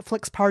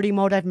Netflix party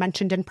mode I've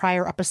mentioned in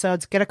prior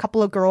episodes. Get a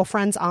couple of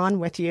girlfriends on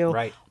with you.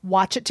 Right.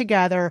 Watch it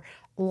together.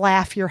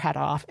 Laugh your head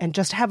off and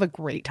just have a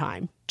great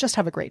time.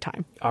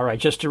 All right.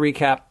 Just to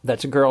recap,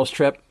 that's a Girls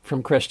Trip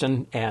from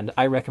Kristen, and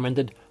I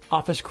recommended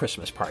Office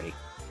Christmas Party.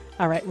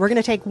 All right. We're going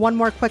to take one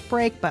more quick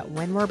break, but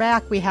when we're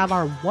back, we have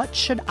our What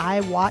Should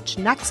I Watch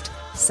Next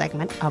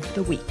segment of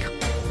the week.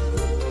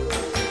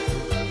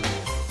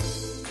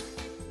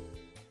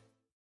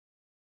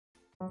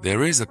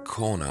 There is a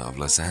corner of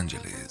Los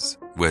Angeles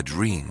where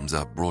dreams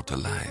are brought to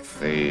life.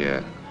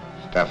 The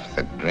stuff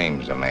that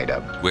dreams are made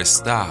of. Where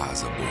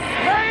stars are born.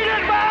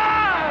 Rated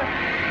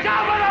by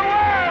top of the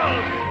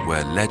world!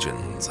 Where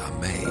legends are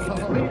made.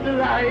 Oh, it's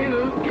alive!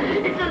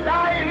 It's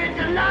alive! It's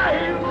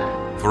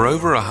alive! For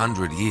over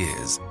 100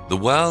 years, the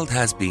world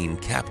has been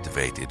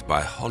captivated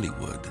by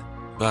Hollywood.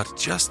 But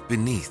just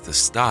beneath the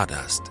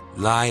stardust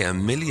lie a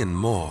million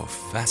more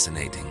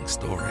fascinating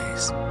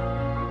stories.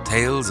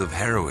 Tales of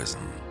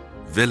heroism,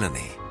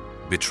 villainy,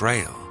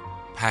 betrayal,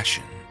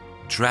 passion,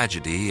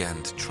 tragedy,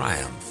 and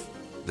triumph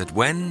that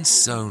when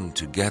sewn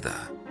together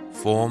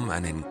form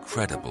an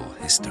incredible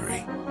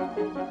history.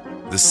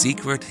 The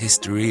Secret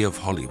History of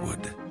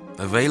Hollywood,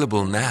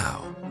 available now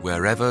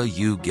wherever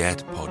you get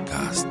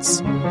podcasts.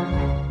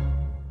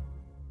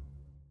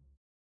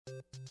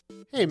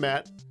 Hey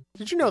Matt,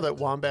 did you know that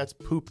wombats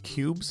poop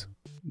cubes?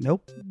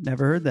 Nope,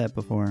 never heard that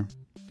before.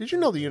 Did you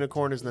know the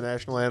unicorn is the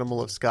national animal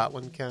of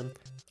Scotland, Ken?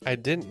 I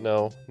didn't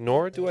know,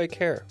 nor do I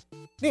care.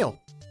 Neil,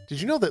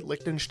 did you know that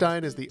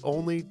Liechtenstein is the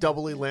only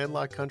doubly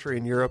landlocked country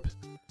in Europe?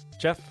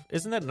 Jeff,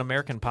 isn't that an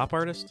American pop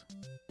artist?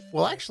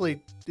 Well,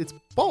 actually, it's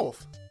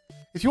both.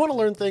 If you want to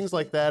learn things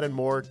like that and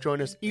more,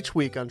 join us each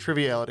week on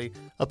Triviality,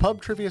 a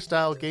pub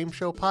trivia-style game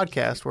show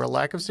podcast where a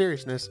lack of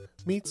seriousness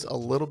meets a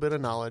little bit of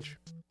knowledge.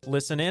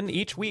 Listen in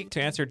each week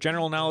to answer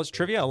general knowledge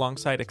trivia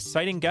alongside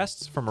exciting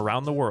guests from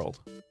around the world.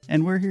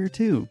 And we're here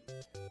too.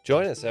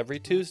 Join us every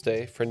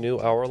Tuesday for new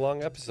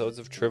hour-long episodes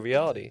of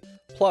Triviality,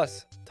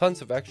 plus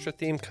tons of extra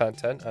theme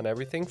content on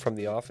everything from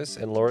The Office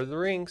and Lord of the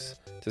Rings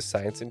to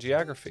science and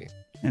geography.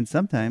 And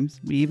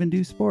sometimes we even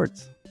do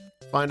sports.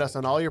 Find us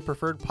on all your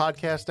preferred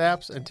podcast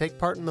apps and take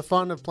part in the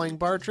fun of playing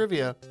bar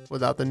trivia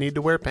without the need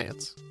to wear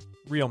pants.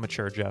 Real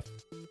mature, Jeff.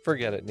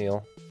 Forget it,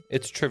 Neil.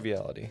 It's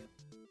Triviality.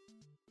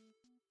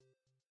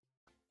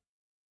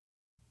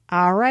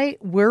 All right,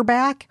 we're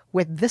back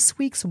with this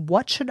week's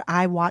What Should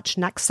I Watch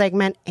Next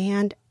segment.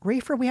 And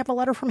Rafer, we have a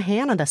letter from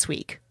Hannah this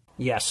week.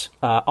 Yes,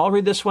 I'll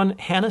read this one.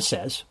 Hannah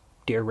says,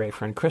 Dear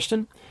Rafer and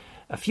Kristen,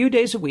 a few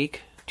days a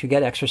week to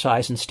get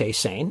exercise and stay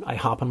sane, I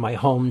hop on my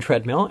home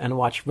treadmill and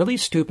watch really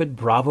stupid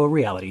Bravo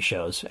reality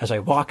shows as I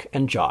walk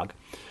and jog.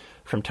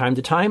 From time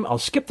to time, I'll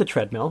skip the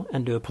treadmill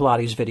and do a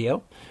Pilates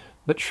video,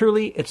 but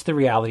truly it's the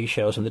reality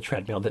shows on the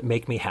treadmill that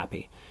make me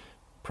happy.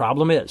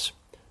 Problem is,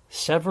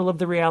 several of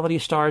the reality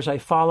stars I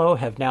follow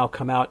have now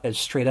come out as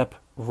straight-up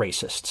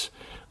racists.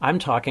 I'm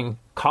talking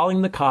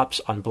calling the cops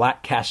on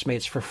black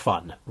castmates for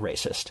fun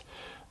racist.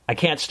 I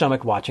can't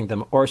stomach watching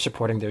them or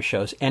supporting their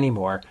shows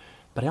anymore,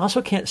 but I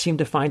also can't seem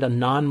to find a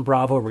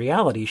non-Bravo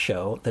reality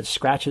show that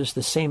scratches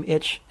the same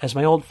itch as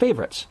my old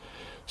favorites.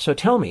 So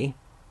tell me,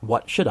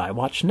 what should I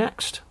watch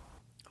next?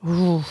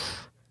 Ooh,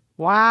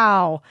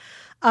 wow.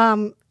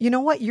 You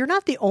know what? You're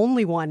not the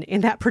only one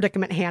in that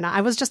predicament, Hannah. I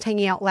was just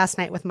hanging out last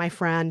night with my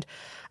friend,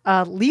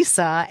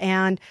 Lisa,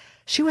 and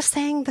she was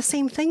saying the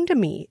same thing to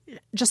me.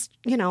 Just,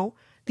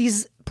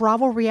 these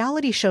Bravo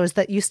reality shows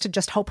that used to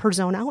just help her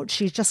zone out.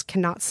 She just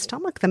cannot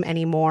stomach them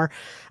anymore.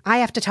 I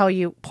have to tell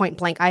you point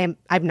blank,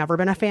 I've never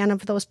been a fan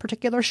of those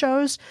particular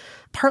shows,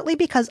 partly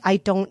because I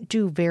don't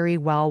do very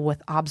well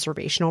with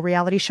observational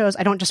reality shows.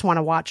 I don't just want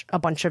to watch a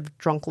bunch of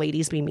drunk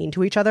ladies be mean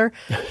to each other.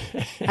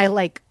 I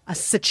like a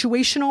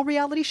situational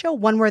reality show,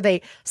 one where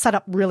they set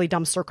up really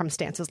dumb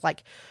circumstances,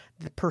 like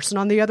the person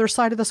on the other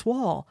side of this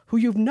wall who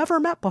you've never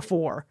met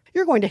before.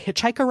 You're going to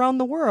hitchhike around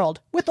the world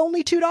with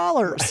only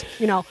 $2,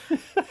 you know?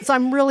 So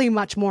I'm really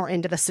much more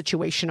into the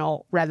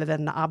situational rather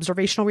than the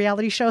observational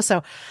reality show.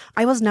 So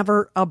I was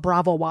never a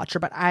Bravo watcher,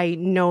 but I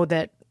know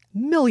that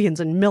millions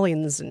and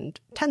millions and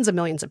tens of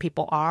millions of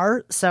people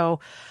are. So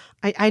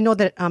I know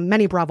that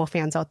many Bravo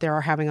fans out there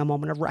are having a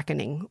moment of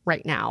reckoning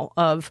right now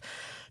of,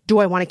 do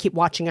I want to keep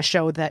watching a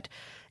show that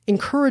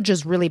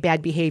encourages really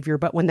bad behavior,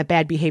 but when the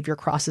bad behavior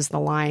crosses the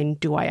line,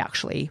 do I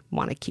actually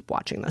want to keep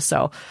watching this?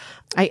 So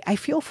I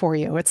feel for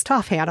you. It's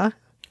tough, Hannah.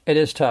 It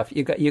is tough.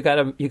 You got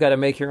to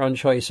make your own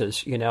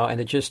choices, you know, and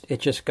it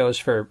just goes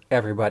for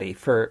everybody,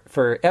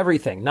 for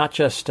everything, not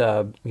just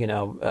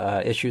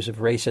issues of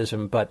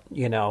racism, but,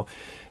 you know,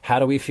 how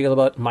do we feel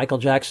about Michael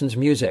Jackson's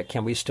music?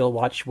 Can we still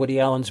watch Woody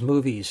Allen's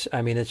movies?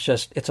 I mean, it's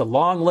a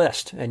long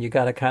list, and you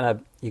got to kind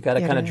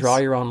of draw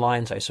your own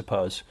lines, I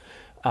suppose.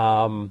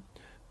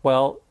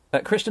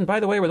 Kristen, by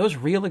the way, were those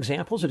real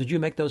examples, or did you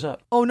make those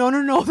up? Oh, no.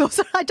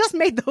 I just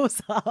made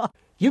those up.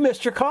 You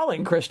missed your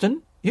calling,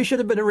 Kristen. You should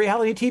have been a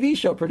reality TV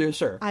show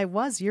producer. I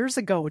was years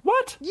ago.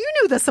 What? You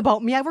knew this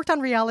about me. I worked on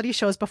reality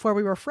shows before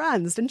we were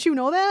friends. Didn't you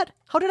know that?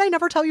 How did I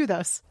never tell you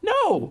this?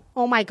 No.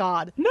 Oh, my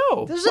God.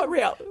 No. There's a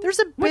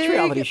Which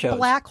reality big shows?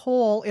 black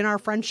hole in our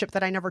friendship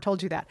that I never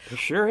told you that. There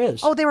sure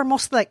is. Oh, they were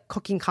mostly like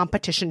cooking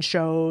competition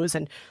shows.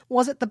 And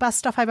was it the best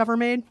stuff I've ever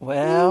made?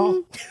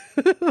 Well.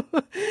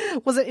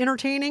 Was it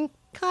entertaining?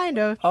 Kind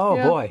of. Oh,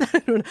 yeah. boy.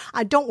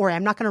 Don't worry.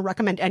 I'm not going to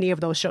recommend any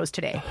of those shows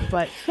today.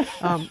 But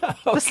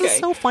Okay. This is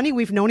so funny.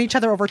 We've known each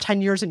other over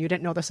 10 years and you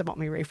didn't know this about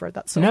me, Rayford.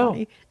 That's so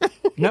funny.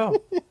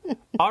 No.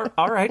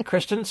 All right,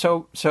 Kristen.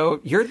 So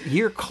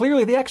you're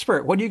clearly the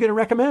expert. What are you going to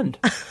recommend?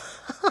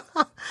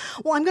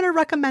 Well, I'm going to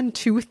recommend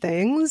two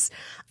things.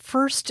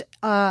 First,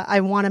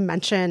 I want to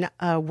mention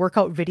a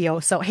workout video.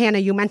 So, Hannah,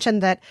 you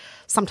mentioned that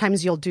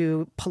sometimes you'll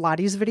do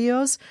Pilates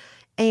videos.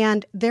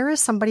 And there is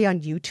somebody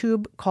on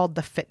YouTube called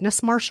the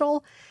Fitness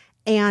Marshal.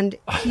 And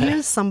he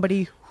is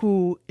somebody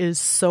who is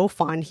so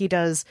fun. He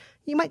does,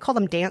 you might call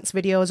them dance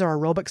videos or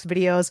aerobics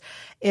videos.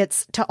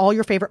 It's to all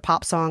your favorite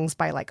pop songs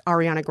by like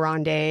Ariana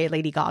Grande,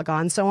 Lady Gaga,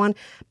 and so on.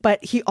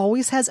 But he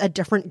always has a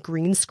different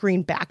green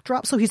screen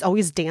backdrop. So he's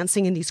always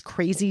dancing in these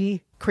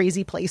crazy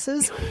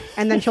places.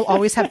 And then he'll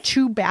always have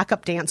two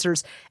backup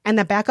dancers. And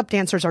the backup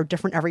dancers are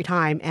different every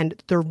time. And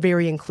they're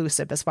very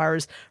inclusive as far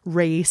as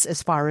race,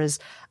 as far as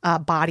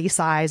body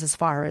size, as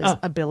far as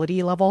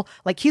ability level.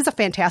 Like, he's a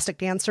fantastic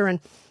dancer. And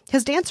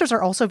his dancers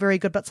are also very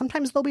good, but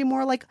sometimes they'll be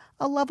more like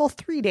a level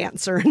 3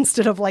 dancer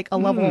instead of like a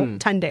level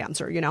 10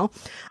 dancer, you know?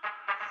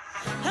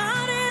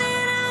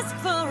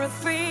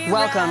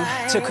 Welcome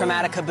to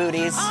Chromatica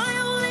Booties.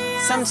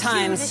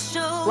 Sometimes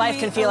life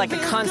can feel like a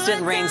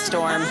constant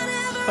rainstorm,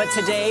 but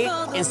today,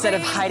 instead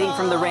of hiding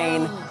from the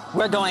rain,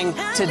 we're going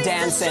to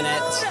dance in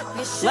it.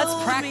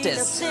 Let's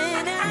practice.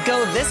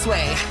 Go this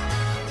way.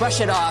 Brush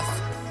it off.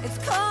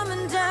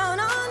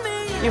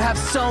 You have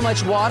so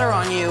much water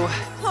on you.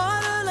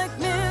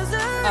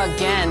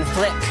 Again,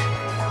 flick.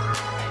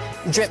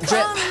 Drip,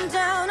 drip.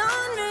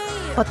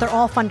 But they're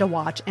all fun to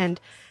watch. And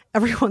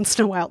every once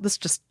in a while, this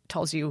just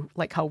tells you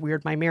like how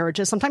weird my marriage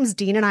is. Sometimes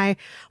Dean and I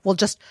will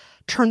just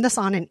turn this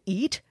on and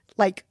eat.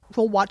 Like,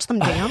 we'll watch them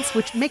dance,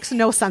 which makes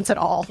no sense at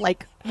all.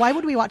 Like, why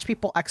would we watch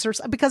people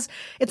exercise? Because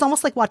it's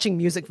almost like watching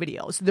music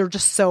videos. They're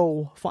just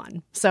so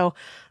fun. So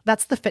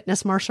that's the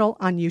Fitness Marshal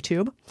on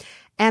YouTube.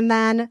 And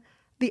then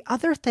the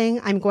other thing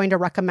I'm going to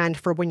recommend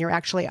for when you're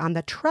actually on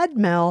the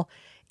treadmill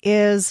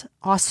is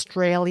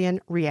Australian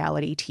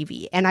reality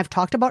TV. And I've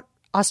talked about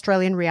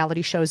Australian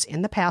reality shows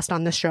in the past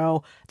on this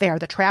show. They are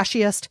the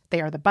trashiest. They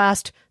are the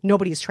best.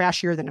 Nobody's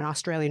trashier than an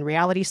Australian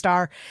reality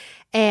star.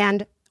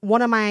 And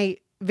one of my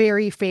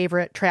very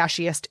favorite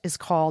trashiest is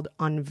called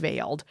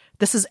Unveiled.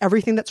 This is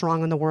everything that's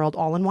wrong in the world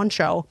all in one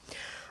show.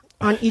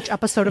 On each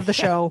episode of the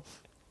show,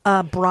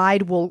 a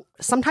bride will,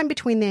 sometime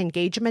between the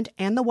engagement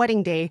and the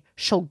wedding day,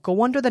 she'll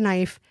go under the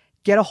knife,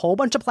 get a whole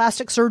bunch of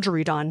plastic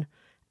surgery done,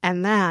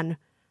 and then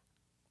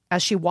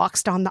as she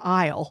walks down the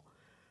aisle,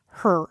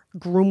 her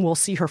groom will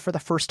see her for the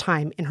first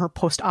time in her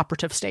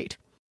post-operative state.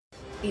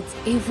 It's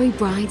every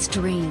bride's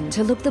dream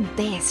to look the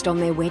best on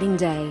their wedding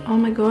day. Oh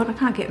my God, I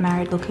can't get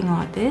married looking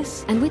like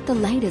this. And with the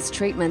latest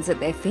treatments at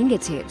their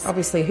fingertips,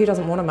 obviously, who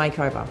doesn't want a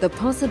makeover? The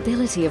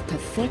possibility of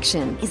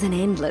perfection is an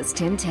endless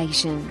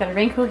temptation. Got a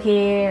wrinkle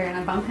here and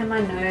a bump in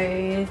my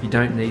nose. You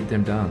don't need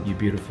them done. You're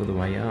beautiful the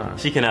way you are.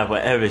 She can have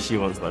whatever she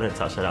wants, but I don't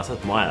touch that ass.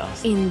 That's my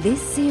ass. In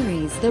this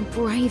series, the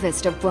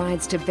bravest of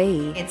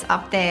brides-to-be, it's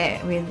up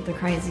there with the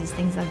craziest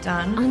things I've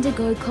done,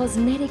 undergo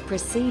cosmetic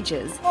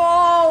procedures.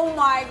 Oh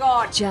my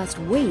God! Just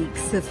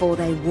weeks before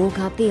they walk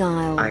up the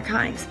aisle. I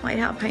can't explain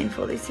how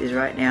painful this is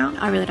right now.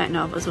 I really don't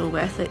know if it was all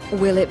worth it.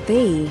 Will it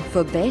be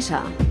for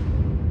better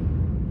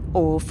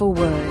or for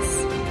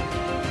worse?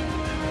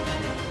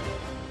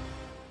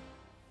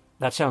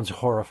 That sounds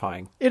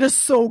horrifying. It is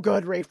so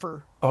good,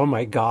 Rafer. Oh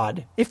my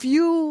God. If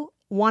you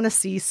want to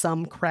see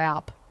some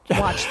crap,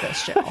 watch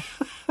this show.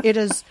 It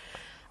is,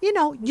 you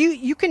know,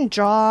 you can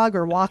jog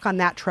or walk on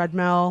that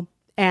treadmill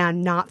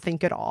and not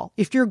think at all.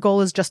 If your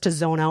goal is just to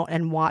zone out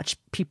and watch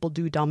people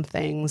do dumb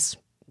things,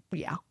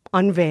 yeah,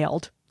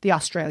 Unveiled, the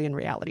Australian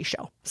reality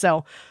show.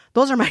 So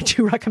those are my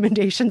 2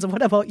 recommendations.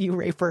 What about you,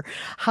 Rafer?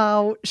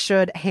 How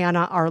should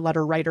Hannah, our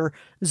letter writer,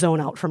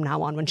 zone out from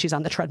now on when she's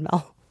on the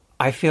treadmill?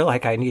 I feel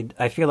like I need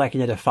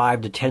a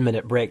 5 to 10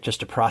 minute break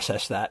just to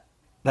process that.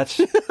 That's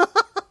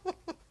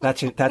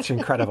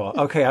incredible.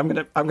 Okay, I'm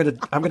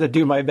gonna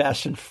do my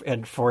best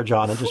and forge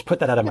on and just put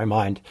that out of my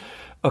mind.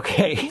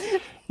 Okay,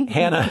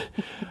 Hannah,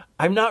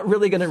 I'm not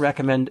really going to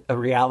recommend a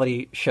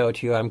reality show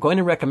to you. I'm going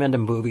to recommend a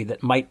movie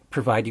that might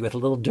provide you with a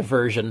little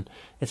diversion.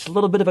 It's a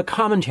little bit of a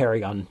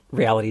commentary on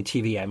reality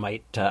TV, I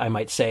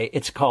might say.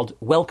 It's called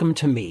Welcome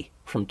to Me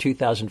from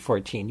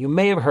 2014. You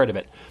may have heard of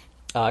it.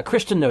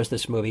 Kristen knows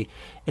this movie.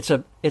 It's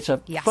a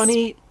Yes.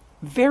 funny,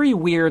 very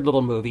weird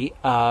little movie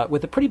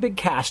with a pretty big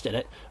cast in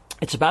it.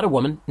 It's about a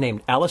woman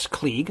named Alice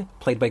Klieg,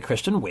 played by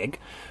Kristen Wiig,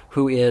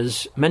 who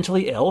is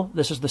mentally ill.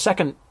 This is the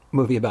second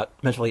movie about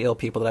mentally ill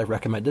people that I've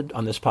recommended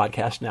on this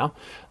podcast now.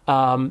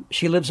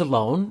 She lives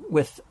alone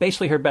with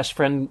basically her best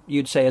friend,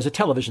 you'd say, as a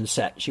television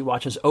set. She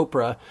watches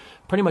Oprah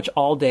pretty much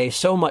all day,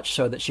 so much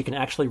so that she can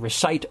actually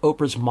recite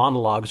Oprah's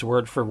monologues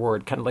word for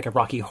word, kind of like a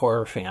Rocky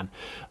Horror fan.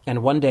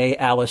 And one day,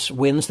 Alice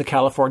wins the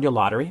California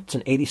lottery. It's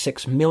an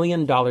 $86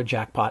 million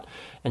jackpot,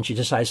 and she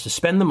decides to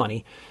spend the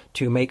money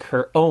to make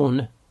her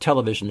own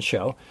television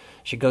show.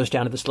 She goes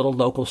down to this little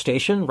local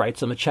station, writes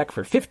them a check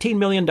for $15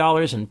 million,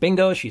 and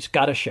bingo, she's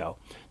got a show.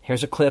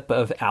 Here's a clip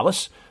of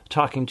Alice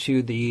talking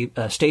to the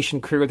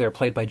station crew. They're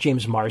played by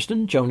James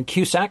Marsden, Joan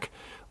Cusack,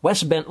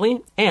 Wes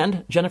Bentley,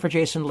 and Jennifer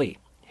Jason Leigh.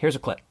 Here's a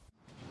clip.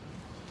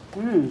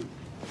 I'm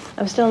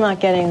still not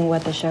getting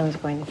what the show is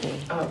going to be.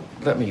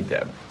 Let me,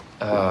 Deb.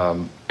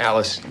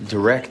 Alice,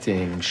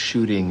 directing,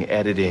 shooting,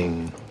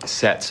 editing,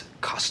 sets,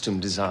 costume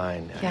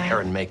design,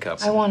 hair and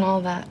makeup. I want all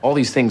that. All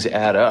these things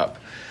add up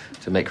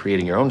to make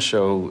creating your own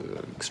show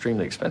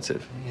extremely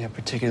expensive. Yeah,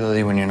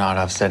 particularly when you're not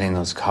offsetting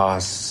those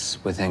costs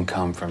with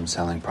income from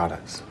selling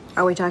products.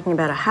 Are we talking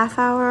about a half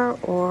hour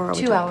or...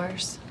 2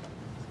 hours.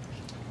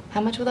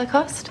 How much will that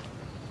cost?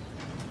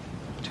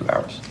 2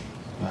 hours.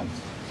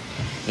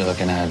 You're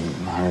looking at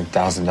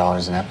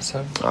 $100,000 an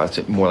episode?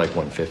 It's more like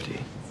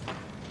 $150,000.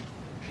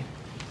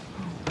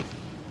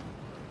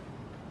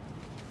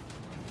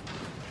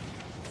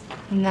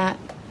 And that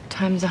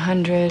times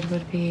 100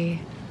 would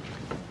be...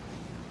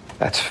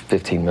 That's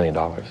 $15 million.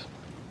 $15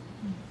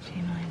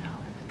 million.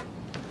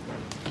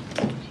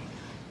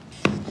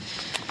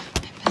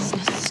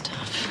 Business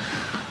stuff.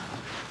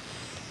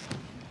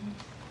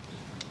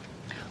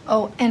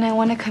 Oh, and I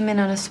want to come in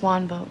on a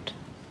swan boat.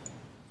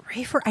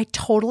 Rafer, I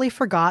totally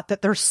forgot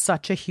that there's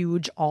such a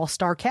huge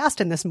all-star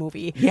cast in this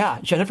movie. Yeah,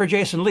 Jennifer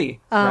Jason Leigh,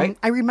 right?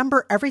 I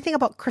remember everything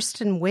about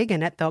Kristen Wiig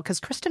in it, though, because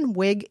Kristen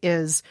Wiig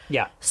is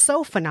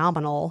so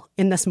phenomenal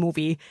in this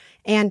movie.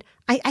 And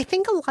I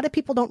think a lot of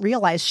people don't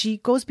realize she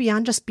goes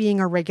beyond just being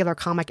a regular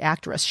comic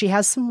actress. She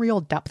has some real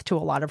depth to a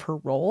lot of her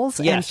roles.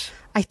 Yes. And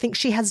I think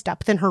she has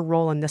depth in her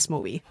role in this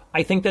movie.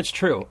 I think that's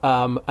true.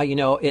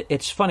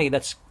 It's funny.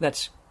 That's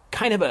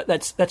kind of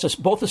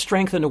both a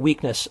strength and a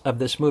weakness of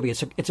this movie.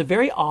 It's a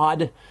very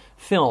odd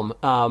film.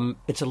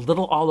 It's a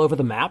little all over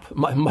the map,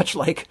 much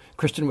like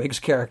Kristen Wiig's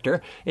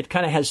character. It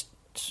kind of has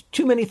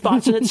too many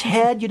thoughts in its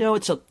head.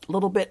 It's a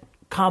little bit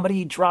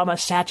comedy, drama,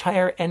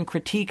 satire, and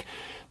critique.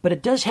 But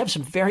it does have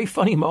some very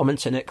funny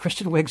moments in it.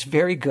 Kristen Wiig's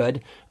very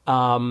good.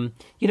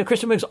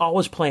 Kristen Wiig's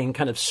always playing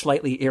kind of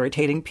slightly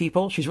irritating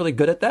people. She's really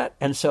good at that.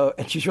 And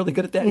she's really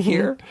good at that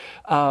here.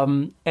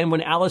 And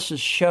when Alice's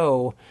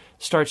show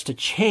starts to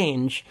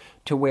change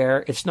to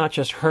where it's not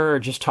just her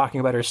just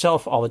talking about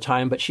herself all the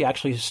time, but she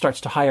actually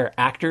starts to hire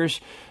actors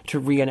to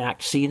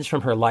reenact scenes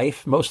from her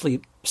life, mostly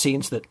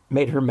scenes that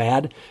made her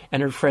mad,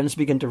 and her friends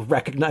begin to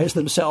recognize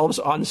themselves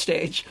on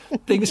stage.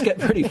 Things get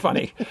pretty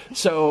funny.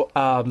 So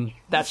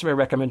that's my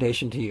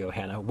recommendation to you,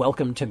 Hannah.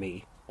 Welcome to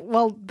Me.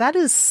 Well, that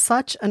is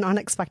such an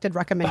unexpected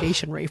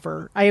recommendation,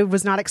 Rafer. I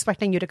was not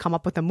expecting you to come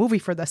up with a movie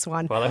for this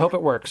one. Well, I hope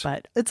it works.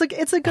 But it's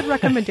a good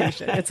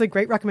recommendation. It's a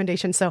great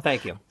recommendation. So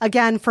thank you.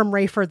 Again, from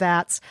Rafer,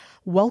 that's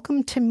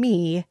Welcome to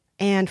Me.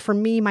 And for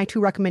me, my 2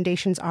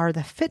 recommendations are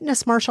The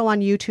Fitness Marshal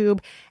on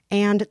YouTube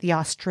and the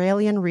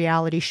Australian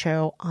reality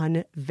show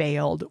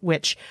Unveiled,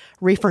 which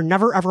Rafer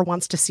never ever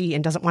wants to see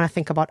and doesn't want to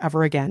think about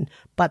ever again,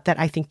 but that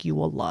I think you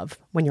will love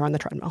when you're on the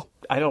treadmill.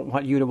 I don't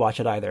want you to watch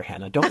it either,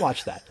 Hannah. Don't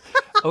watch that.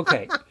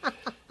 Okay.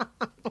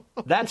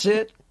 That's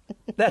it.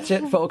 That's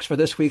it, folks, for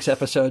this week's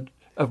episode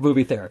of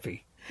Movie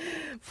Therapy.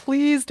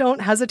 Please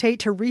don't hesitate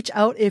to reach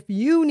out if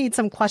you need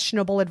some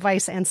questionable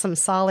advice and some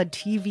solid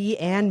TV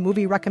and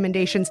movie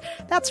recommendations.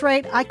 That's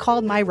right, I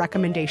called my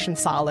recommendation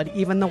solid,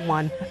 even the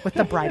one with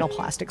the bridal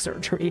plastic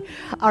surgery.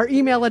 Our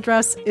email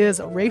address is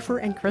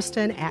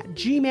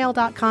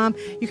raferandkristen@gmail.com.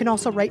 You can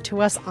also write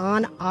to us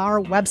on our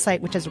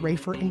website, which is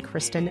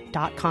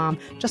raferandkristen.com.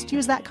 Just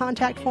use that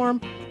contact form.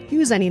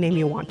 Use any name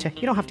you want to.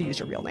 You don't have to use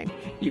your real name.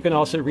 You can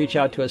also reach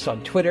out to us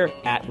on Twitter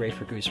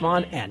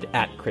 @RaferGuzman and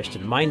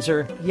 @Kristen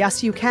Meinzer.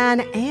 Yes, you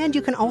can. And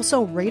you can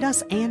also rate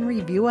us and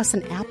review us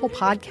in Apple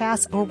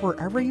Podcasts or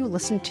wherever you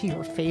listen to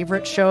your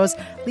favorite shows.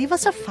 Leave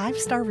us a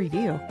 5-star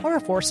review or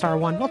a 4-star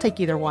one. We'll take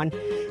either one.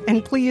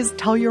 And please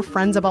tell your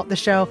friends about the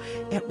show.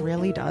 It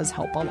really does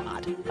help a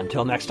lot.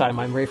 Until next time,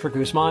 I'm Rafer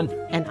Guzman.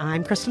 And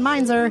I'm Kristen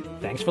Meinzer.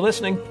 Thanks for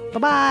listening.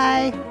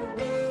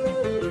 Bye-bye.